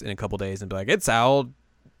Awards in a couple days and be like, "It's out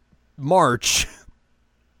March."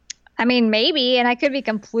 I mean, maybe, and I could be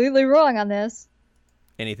completely wrong on this.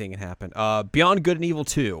 Anything can happen. Beyond Good and Evil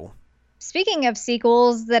 2. Speaking of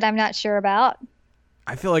sequels that I'm not sure about,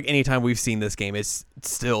 I feel like anytime we've seen this game, it's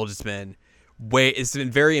still just been it's been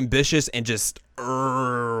very ambitious and just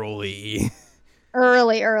early.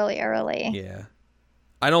 early. Yeah.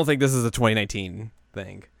 I don't think this is a 2019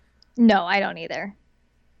 thing. No, I don't either.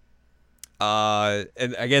 And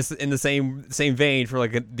I guess in the same vein for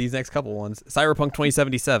like these next couple ones, Cyberpunk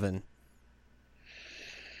 2077.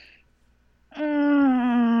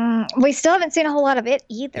 We still haven't seen a whole lot of it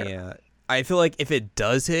either. Yeah. I feel like if it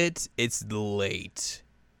does hit, it's late.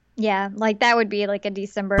 Yeah, like that would be like a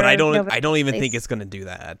December. But I don't even release. think it's going to do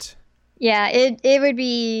that. Yeah, it would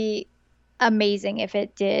be amazing if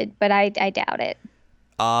it did, but I doubt it.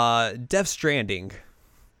 Death Stranding.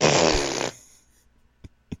 I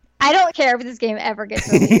don't care if this game ever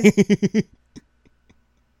gets released.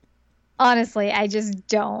 Honestly, I just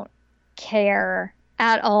don't care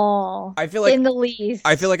at all. I feel like in the least.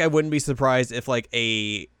 I feel like I wouldn't be surprised if like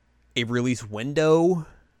a release window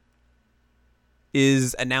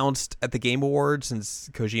is announced at the Game Awards, since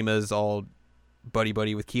Kojima is all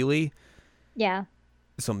buddy with Keighley. Yeah.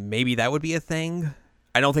 So maybe that would be a thing.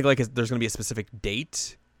 I don't think like there's going to be a specific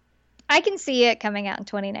date. I can see it coming out in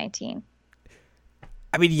 2019.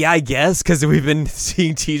 I mean, yeah, I guess, because we've been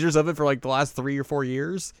seeing teasers of it for like the last 3 or 4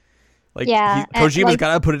 years. Like, yeah, Kojima's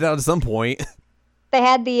got to put it out at some point. They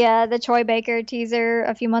had the Troy Baker teaser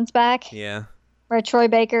a few months back. Yeah. Where Troy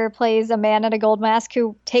Baker plays a man in a gold mask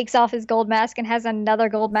who takes off his gold mask and has another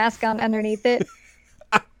gold mask on underneath it.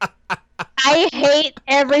 I hate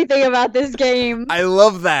everything about this game. I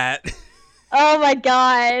love that. Oh my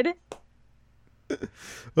god.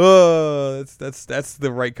 Oh, that's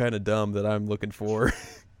the right kind of dumb that I'm looking for.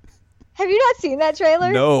 Have you not seen that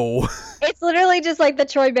trailer? No. It's literally just like the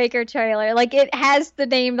Troy Baker trailer. Like it has the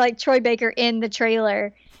name like Troy Baker in the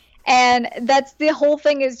trailer. And that's the whole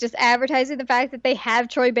thing, is just advertising the fact that they have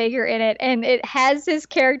Troy Baker in it, and it has his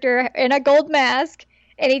character in a gold mask,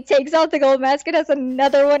 and he takes off the gold mask and has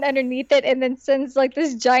another one underneath it, and then sends like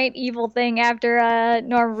this giant evil thing after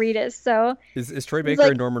Norm Reedus. So Is Troy it's Baker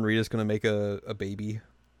like, and Norman Reedus gonna make a baby?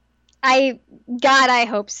 I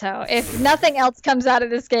hope so. If nothing else comes out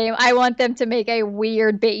of this game, I want them to make a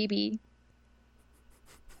weird baby.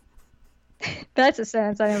 That's a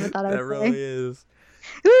sentence I never thought I would That really say. is.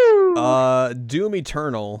 Woo! Doom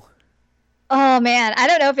Eternal. Oh man, I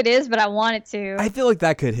don't know if it is, but I want it to. I feel like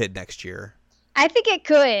that could hit next year. I think it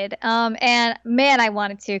could. And man, I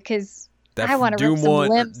want it to, because I want to rip Doom some 1,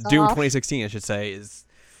 limbs Doom off. 2016, I should say, is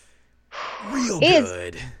real It is.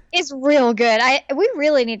 good. It's real good. We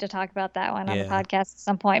really need to talk about that one on the Yeah. podcast at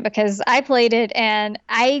some point, because I played it and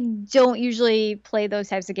I don't usually play those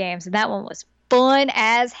types of games, and that one was fun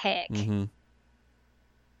as heck. Mm-hmm.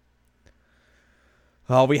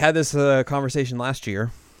 Well, we had this conversation last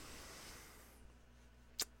year.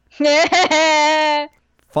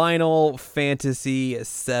 Final Fantasy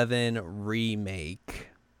VII Remake.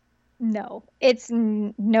 No, it's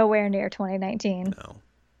nowhere near 2019. No.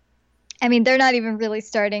 I mean, they're not even really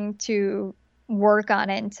starting to work on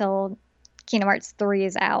it until Kingdom Hearts 3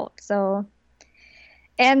 is out. So,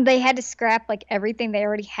 and they had to scrap like everything they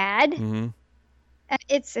already had. Mm-hmm.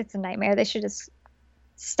 It's a nightmare. They should just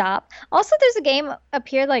stop. Also, there's a game up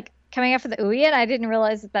here like coming out for the Ouya, and I didn't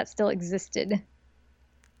realize that still existed.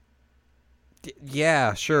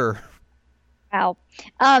 Yeah, sure. Wow.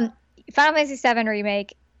 Final Fantasy VII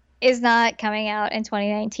Remake is not coming out in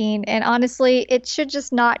 2019, and honestly, it should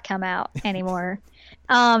just not come out anymore.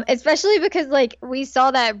 Especially because like we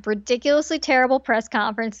saw that ridiculously terrible press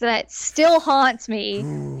conference that still haunts me.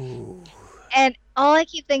 Ooh. And all I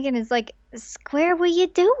keep thinking is like, Square, what are you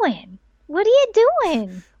doing? What are you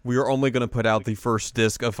doing? We are only going to put out the first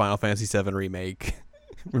disc of Final Fantasy VII Remake.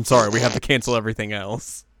 I'm sorry, we have to cancel everything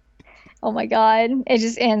else. Oh my god. It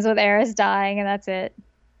just ends with Aerith dying, and that's it.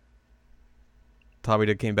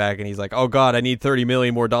 Tommy came back and he's like, oh god, I need $30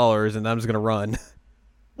 million more, and I'm just going to run.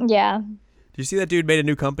 Yeah. Do you see that dude made a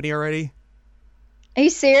new company already? Are you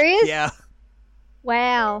serious? Yeah.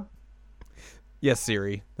 Wow. Yes,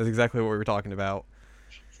 Siri. That's exactly what we were talking about.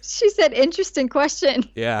 She said, interesting question.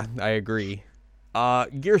 Yeah, I agree.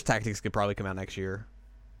 Gears Tactics could probably come out next year.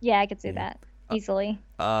 Yeah, I could see that easily.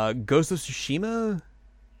 Ghost of Tsushima?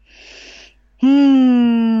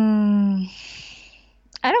 I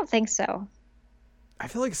don't think so. I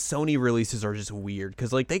feel like Sony releases are just weird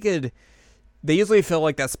because like they usually feel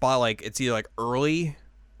like that spot, like it's either like early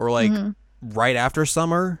or like right after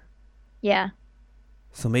summer. Yeah.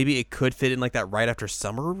 So maybe it could fit in like that right after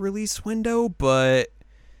summer release window, but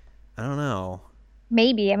I don't know.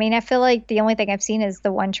 Maybe. I mean, I feel like the only thing I've seen is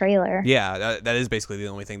the one trailer. Yeah, that is basically the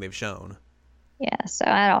only thing they've shown. Yeah, so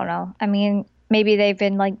I don't know. I mean, maybe they've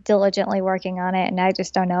been like diligently working on it and I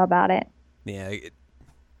just don't know about it. Yeah,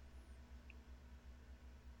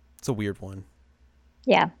 it's a weird one.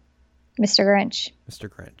 Yeah. Mr. Grinch. Mr.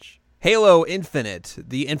 Grinch. Halo Infinite,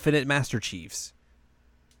 the Infinite Master Chiefs.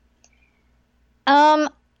 I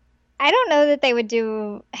don't know that they would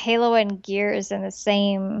do Halo and Gears in the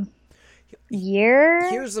same year.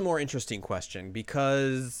 Here's a more interesting question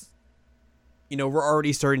because, you know, we're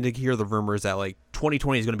already starting to hear the rumors that like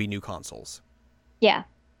 2020 is going to be new consoles. Yeah.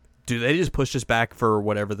 Do they just push this back for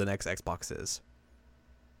whatever the next Xbox is?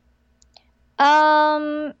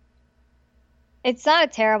 It's not a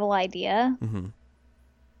terrible idea. Mm-hmm.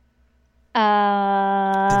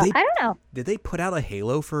 I don't know. Did they put out a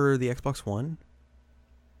Halo for the Xbox One?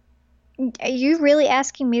 Are you really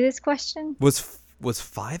asking me this question? Was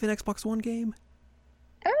 5 an Xbox One game?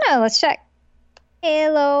 I don't know. Let's check.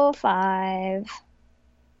 Halo 5.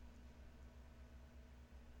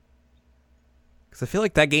 Because I feel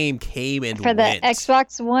like that game came and For the went.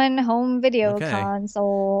 Xbox One home video Okay.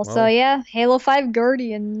 console. Well. So yeah, Halo 5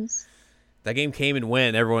 Guardians. That game came and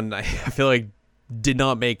went. Everyone, I feel like, did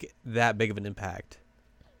not make that big of an impact.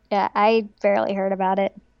 Yeah, I barely heard about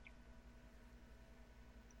it.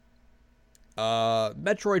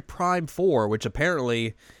 Metroid Prime 4, which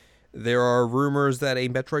apparently there are rumors that a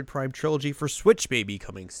Metroid Prime trilogy for Switch may be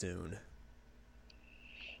coming soon.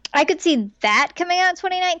 I could see that coming out in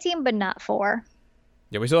 2019, but not 4.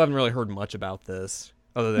 Yeah, we still haven't really heard much about this,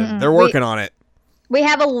 other than Mm-mm. they're working on it. We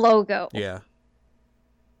have a logo. Yeah.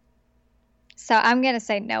 So I'm going to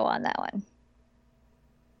say no on that one.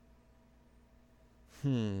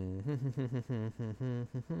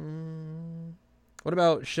 What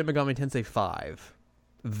about Shin Megami Tensei 5?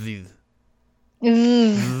 The.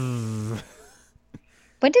 Ugh.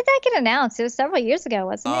 When did that get announced? It was several years ago,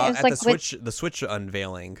 wasn't it? It was At like the Switch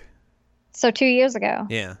unveiling. so 2 years ago.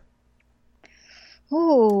 Yeah.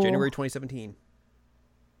 Ooh, January 2017.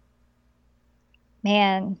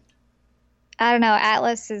 man. I don't know.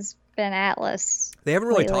 Atlas has been Atlas They haven't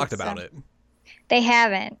really lately, talked about so- it. They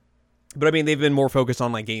haven't. But I mean, they've been more focused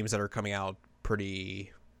on like games that are coming out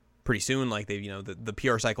pretty soon. Like they've, the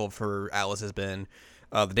PR cycle for Atlas has been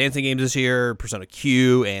the dancing games this year, Persona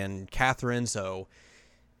Q and Catherine. So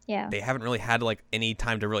Yeah. they haven't really had like any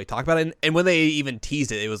time to really talk about it. And when they even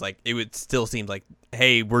teased it, it was like it would still seem like,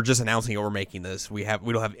 hey, we're just announcing it. We're making this. We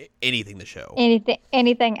don't have anything to show.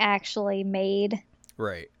 Anything actually made.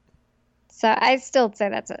 Right. So I still say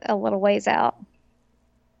that's a little ways out.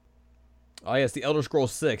 Oh yes, the Elder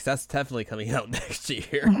Scrolls 6. That's definitely coming out next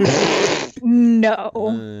year.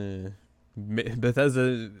 No.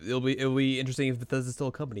 Bethesda. It'll be interesting if Bethesda's still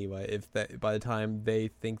a company by the time they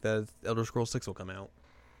think that Elder Scrolls 6 will come out.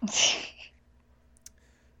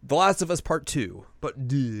 The Last of Us Part 2, but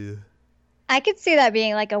duh. I could see that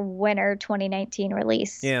being like a winter 2019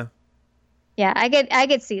 release. Yeah, Yeah, I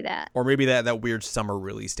could see that. or maybe that weird summer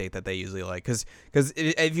release date that they usually like, because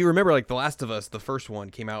if you remember, like The Last of Us, the first one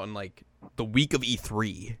came out in like the week of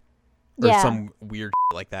E3 or Yeah. some weird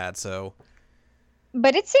like that. So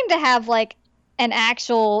But it seemed to have like an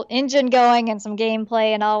actual engine going and some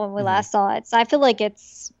gameplay and all when we last saw it. So I feel like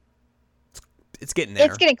it's getting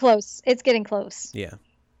there. getting close. It's getting close. Yeah.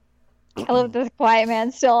 I love that the Quiet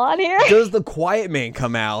Man's still on here. Does The Quiet Man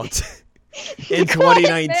come out in Quiet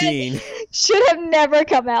Man 2019? should have never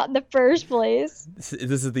come out in the first place. This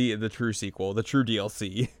is the true sequel, the true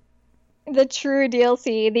DLC. The true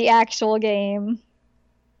DLC, the actual game.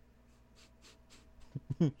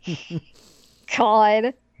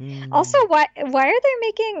 God. Also, why are they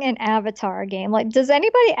making an Avatar game? Like, does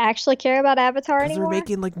anybody actually care about Avatar Because they're anymore?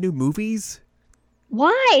 making like new movies.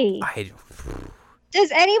 Why? Does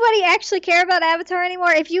anybody actually care about Avatar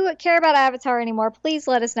anymore? If you care about Avatar anymore, please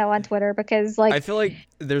let us know on Twitter because, like, I feel like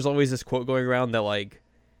there's always this quote going around that like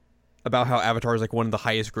about how Avatar is like one of the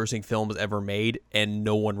highest grossing films ever made, and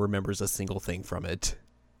no one remembers a single thing from it.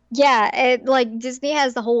 yeah, like Disney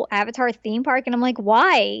has the whole Avatar theme park, and I'm like,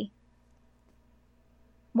 why?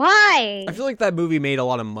 Why? I feel like that movie made a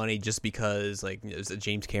lot of money just because like it was a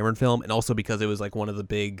James Cameron film, and also because it was like one of the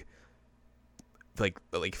big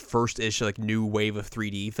like first-ish like new wave of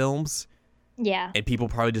 3D films, Yeah, and people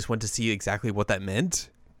probably just went to see exactly what that meant.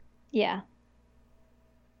 yeah.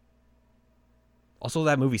 Also,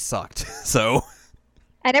 that movie sucked, so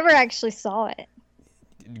I never actually saw it.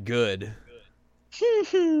 good.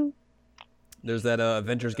 There's that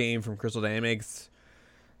Avengers game from Crystal Dynamics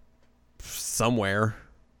somewhere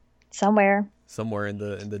Somewhere. in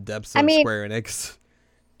the depths I of mean, Square Enix.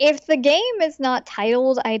 If the game is not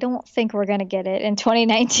titled, I don't think we're gonna get it in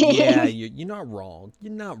 2019. Yeah, you're not wrong.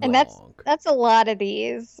 You're not and wrong. that's a lot of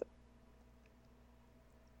these.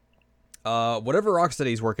 Whatever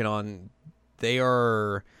Rocksteady's working on,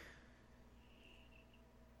 they're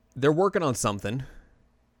working on something.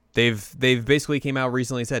 They've basically came out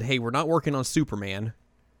recently and said, "Hey, we're not working on Superman."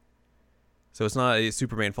 So it's not a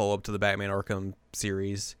Superman follow-up to the Batman Arkham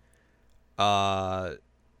series.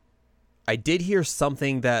 I did hear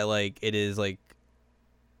something that like it is like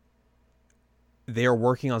they're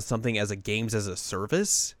working on something as a games as a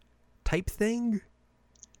service type thing,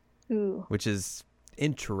 Ooh. which is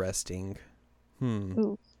interesting.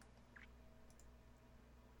 Ooh.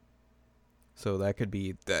 So that could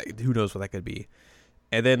be that. Who knows what that could be?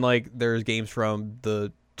 And then like there's games from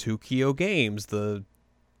the Tokyo Games, the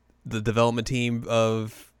development team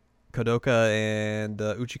of Kodoka and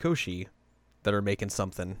Uchikoshi, that are making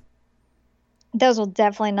something. Those will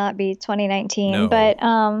definitely not be 2019, No. but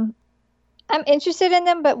I'm interested in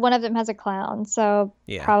them, but one of them has a clown, so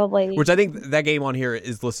Yeah. probably Which I think that game on here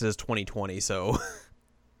is listed as 2020. So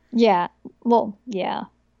yeah. Well, yeah.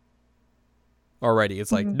 already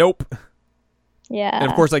it's like Mhm. nope. Yeah. And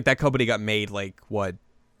of course, like that company got made like what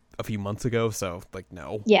a few months ago. So like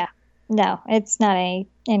no. Yeah. No, it's not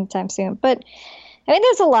anytime soon. But I mean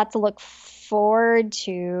there's a lot to look forward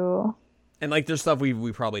to. And like there's stuff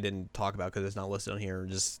we probably didn't talk about because it's not listed on here.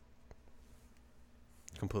 Just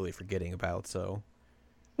completely forgetting about. So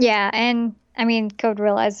Yeah, and I mean Code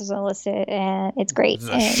Realize isn't listed and it's great. it's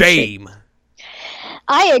a and shame.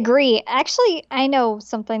 I agree. Actually, I know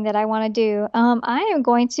something that I want to do. I am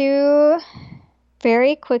going to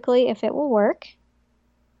very quickly, if it will work.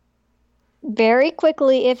 Very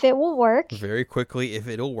quickly, if it will work. Very quickly, if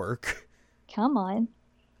it'll work. Come on.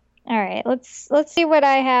 All right, let's see what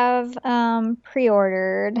I have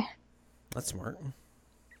pre-ordered. That's smart.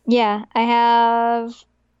 Yeah, I have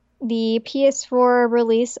the PS4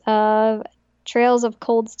 release of Trails of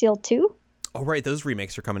Cold Steel 2. Oh, right. Those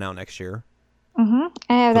remakes are coming out next year I have for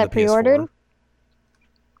the that pre-ordered.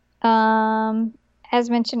 PS4. As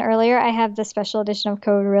mentioned earlier, I have the special edition of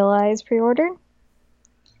Code Realize pre-ordered.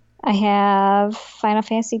 I have Final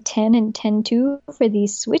Fantasy X and X-2 for the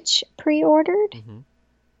Switch pre-ordered.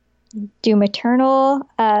 Doom Eternal,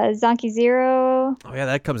 Zonky Zero. Oh, yeah,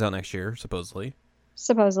 that comes out next year, supposedly.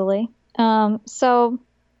 So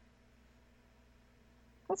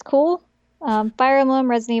that's cool. Fire Emblem,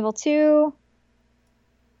 Resident Evil 2.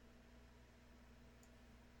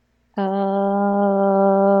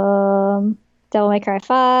 Devil May Cry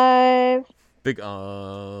 5. Big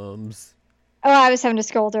ums. Oh, I was having to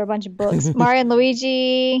scroll through a bunch of books. Mario and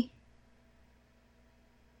Luigi.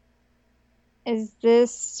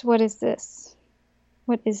 What is this?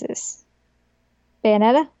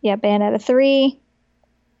 Bayonetta? Yeah, Bayonetta 3.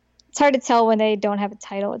 It's hard to tell when they don't have a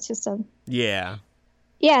title. It's just a... Yeah.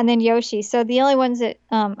 Yeah, and then Yoshi. So the only ones that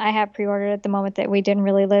I have pre-ordered at the moment that we didn't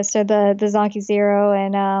really list are the Zonky Zero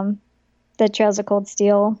and the Trails of Cold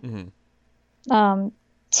Steel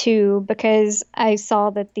 2, because I saw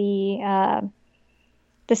that the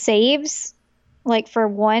saves, like for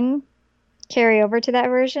one, carry over to that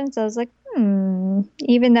version. So I was like,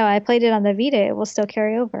 even though I played it on the Vita, it will still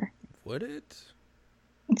carry over. Would it?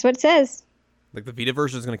 That's what it says. Like the Vita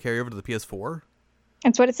version is going to carry over to the PS4?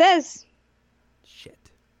 That's what it says. Shit.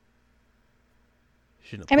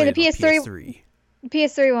 Shouldn't I have mean, played the it on PS3.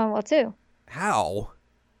 PS3 one will too. How?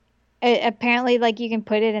 Apparently, like you can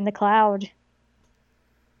put it in the cloud.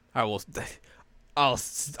 I will.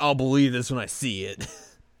 I'll believe this when I see it.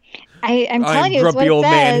 I'm telling you, it's grumpy what old it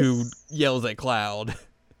man says. who yells at cloud.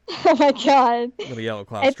 Oh my god. I'm gonna yell at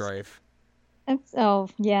Cloud Strife. Oh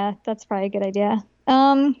yeah, that's probably a good idea.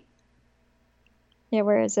 Yeah,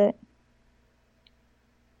 where is it?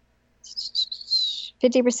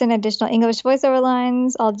 50% additional English voiceover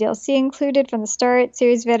lines, all DLC included from the start.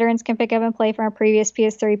 Series veterans can pick up and play from a previous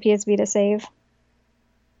PS3, PS Vita save.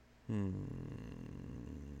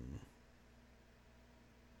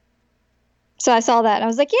 So I saw that and I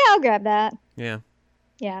was like, yeah, I'll grab that. Yeah.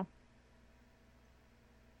 Yeah.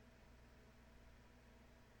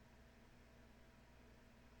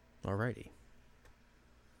 Alrighty.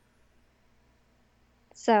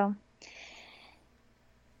 So,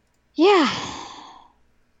 yeah.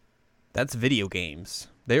 That's video games.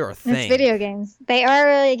 They are a thing. It's video games. They are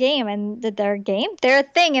a game, and they're a game. They're a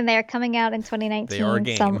thing, and they're coming out in 2019. They are a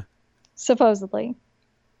game. Supposedly.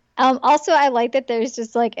 Also, I like that there's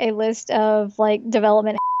just like a list of like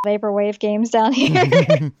development vaporwave games down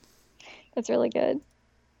here. That's really good.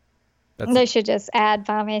 They should just add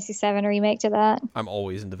Final Fantasy VII Remake to that. I'm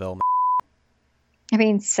always in development. I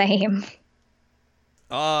mean, same.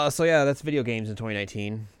 So yeah, that's video games in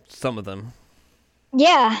 2019. Some of them.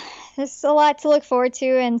 Yeah, there's a lot to look forward to,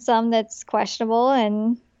 and some that's questionable,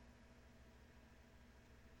 and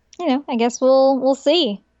I guess we'll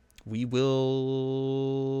see. We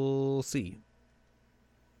will see.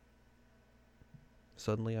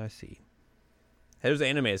 Suddenly I see. Hey, there's an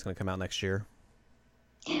anime that's going to come out next year.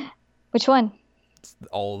 Which one?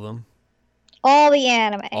 All of them. All the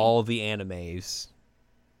anime. All the animes.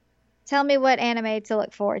 Tell me what anime to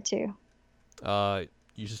look forward to.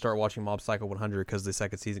 You should start watching Mob Psycho 100 because the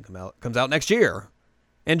second season comes out next year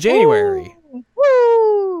in January.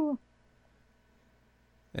 Woo!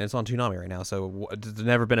 And it's on Toonami right now, so there's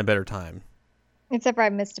never been a better time. Except for I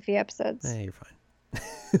missed a few episodes. You're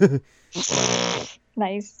fine.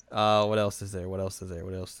 Nice. What else is there?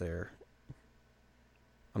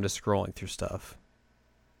 I'm just scrolling through stuff.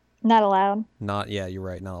 Not allowed. Yeah, you're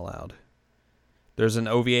right. Not allowed. There's an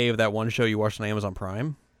OVA of that one show you watched on Amazon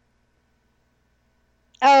Prime.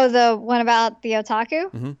 Oh, the one about the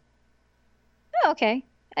otaku? Mm-hmm. Oh, okay.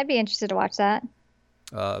 I'd be interested to watch that.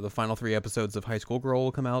 The final 3 episodes of High School Girl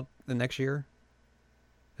will come out the next year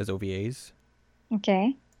as OVAs.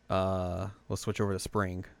 Okay. We'll switch over to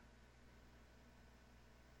spring.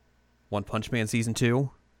 One Punch Man Season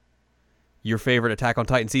 2. Your favorite Attack on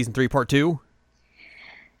Titan Season 3 Part 2.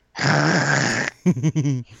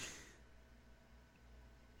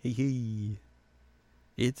 Hee.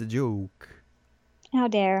 It's a joke. How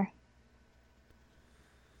dare.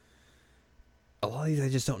 A lot of these I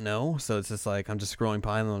just don't know, so it's just like I'm just scrolling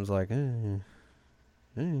by them and I was like, I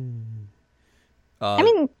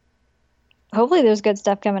mean, hopefully there's good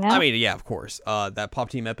stuff coming out. I mean, yeah, of course. That Pop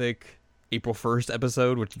Team Epic April 1st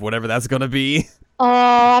episode, which whatever that's gonna be.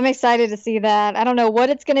 Oh, I'm excited to see that. I don't know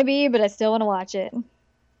what it's going to be, but I still want to watch it.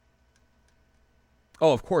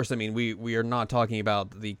 Oh, of course. I mean, we are not talking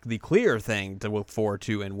about the clear thing to look forward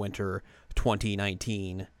to in winter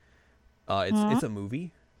 2019. It's a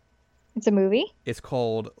movie. It's a movie? It's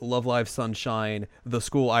called Love Live Sunshine, the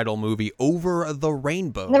school idol movie Over the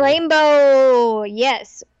Rainbow. The Rainbow.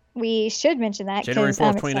 Yes. We should mention that January because 4th,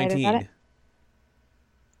 I'm excited about 2019. it.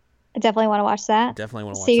 I definitely want to watch that. Definitely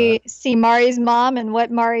want to watch that. See Mari's mom and what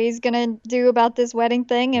Mari's going to do about this wedding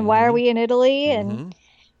thing and why are we in Italy and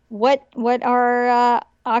what are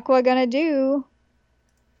Aqua going to do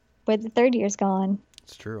when the third year's gone.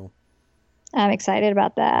 It's true. I'm excited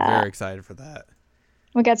about that. Very excited for that.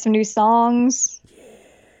 We got some new songs. Yeah.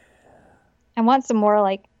 I want some more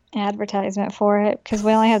like advertisement for it because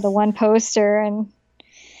we only have the one poster and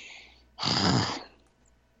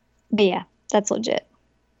but yeah, that's legit.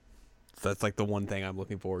 So that's like the one thing I'm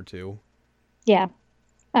looking forward to. Yeah.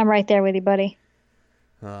 I'm right there with you, buddy.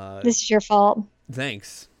 This is your fault.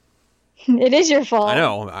 Thanks. It is your fault. I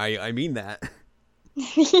know. I mean that.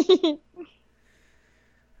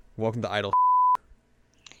 Welcome to Idol.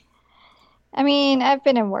 I mean, I've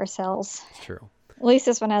been in worse hells. It's true. At least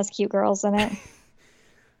this one has cute girls in it.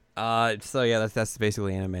 So yeah, that's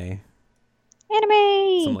basically anime.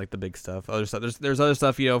 Anime. Some like the big stuff. Other stuff. There's other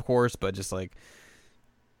stuff, of course, but just like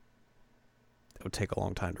it would take a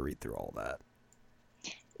long time to read through all that.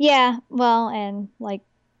 Yeah, well, and like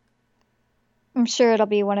I'm sure it'll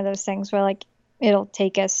be one of those things where like it'll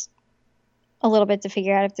take us a little bit to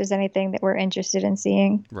figure out if there's anything that we're interested in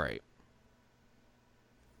seeing. Right.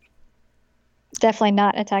 Definitely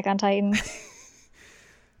not Attack on Titan.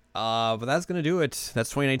 But that's gonna do it.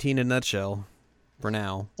 That's 2019 in a nutshell. For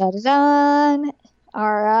now. Da-da-dun.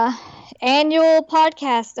 Our annual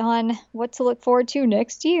podcast on what to look forward to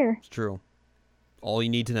next year. It's true. All you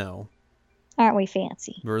need to know. Aren't we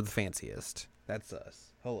fancy? We're the fanciest. That's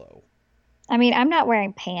us. Hello. I mean, I'm not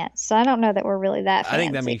wearing pants, so I don't know that we're really that fancy. I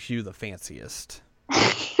think that makes you the fanciest.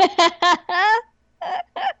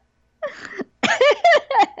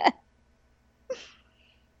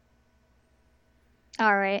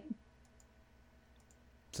 All right.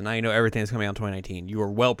 So now you know everything that's coming out in 2019. You are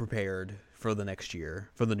well prepared for the next year,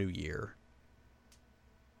 for the new year.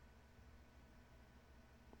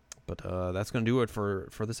 But that's going to do it for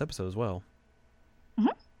this episode as well. Mm-hmm.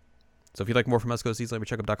 So if you'd like more from us, go to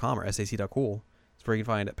seasonlanguagecheckup.com or sac.cool. It's where you can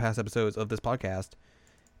find past episodes of this podcast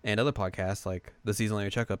and other podcasts like the Season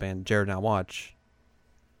Language Checkup and Jared Now Watch,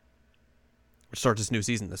 which starts this new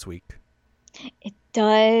season this week. It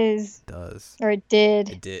does. It does. Or it did.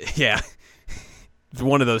 It did. Yeah. It's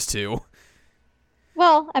one of those two.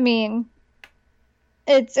 Well, I mean,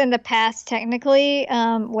 it's in the past technically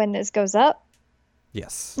when this goes up.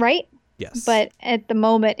 Yes. Right? Yes. But at the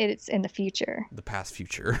moment, it's in the future. The past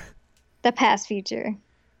future. The past future.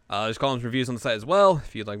 There's columns and reviews on the site as well.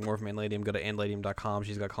 If you'd like more from Anladium, go to anladium.com.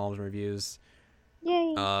 She's got columns and reviews.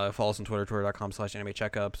 Yay. Follow us on Twitter, twitter.com/anime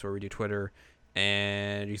checkups, where we do Twitter.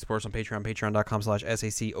 And you can support us on Patreon,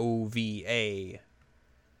 patreon.com/SACOVA.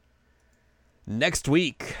 Next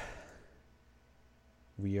week,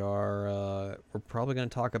 we're probably going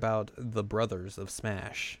to talk about the brothers of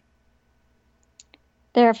Smash.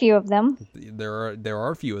 There are a few of them. There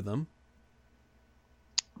are a few of them.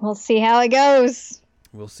 We'll see how it goes.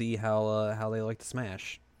 We'll see how they like to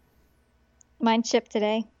Smash. Mine shipped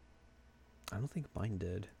today. I don't think mine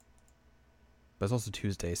did. But it's also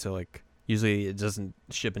Tuesday, so like usually it doesn't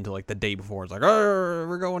ship until like the day before. It's like, oh,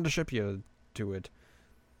 we're going to ship you to it.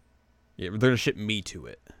 Yeah, they're gonna ship me to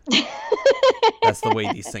it. That's the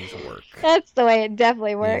way these things work. That's the way it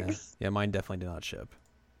definitely works. Yeah, mine definitely did not ship.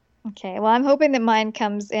 Okay, well, I'm hoping that mine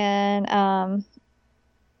comes in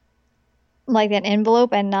like an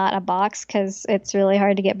envelope and not a box because it's really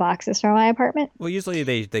hard to get boxes from my apartment. Well, usually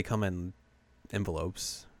they come in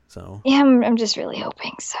envelopes, so. Yeah, I'm just really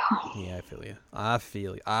hoping so. Yeah, I feel you. I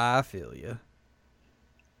feel you.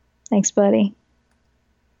 Thanks, buddy.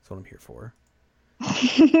 That's what I'm here for.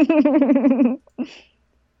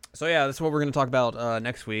 So yeah, that's what we're going to talk about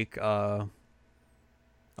next week. I'll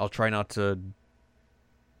try not to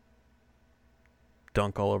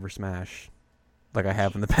dunk all over Smash like I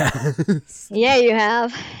have in the past. Yeah, you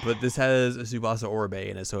have. But this has Tsubasa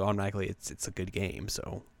Oribe in it, so automatically it's a good game.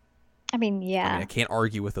 So I mean, yeah. I can't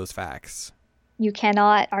argue with those facts. You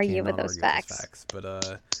cannot argue with those facts.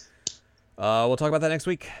 But we'll talk about that next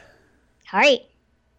week. All right.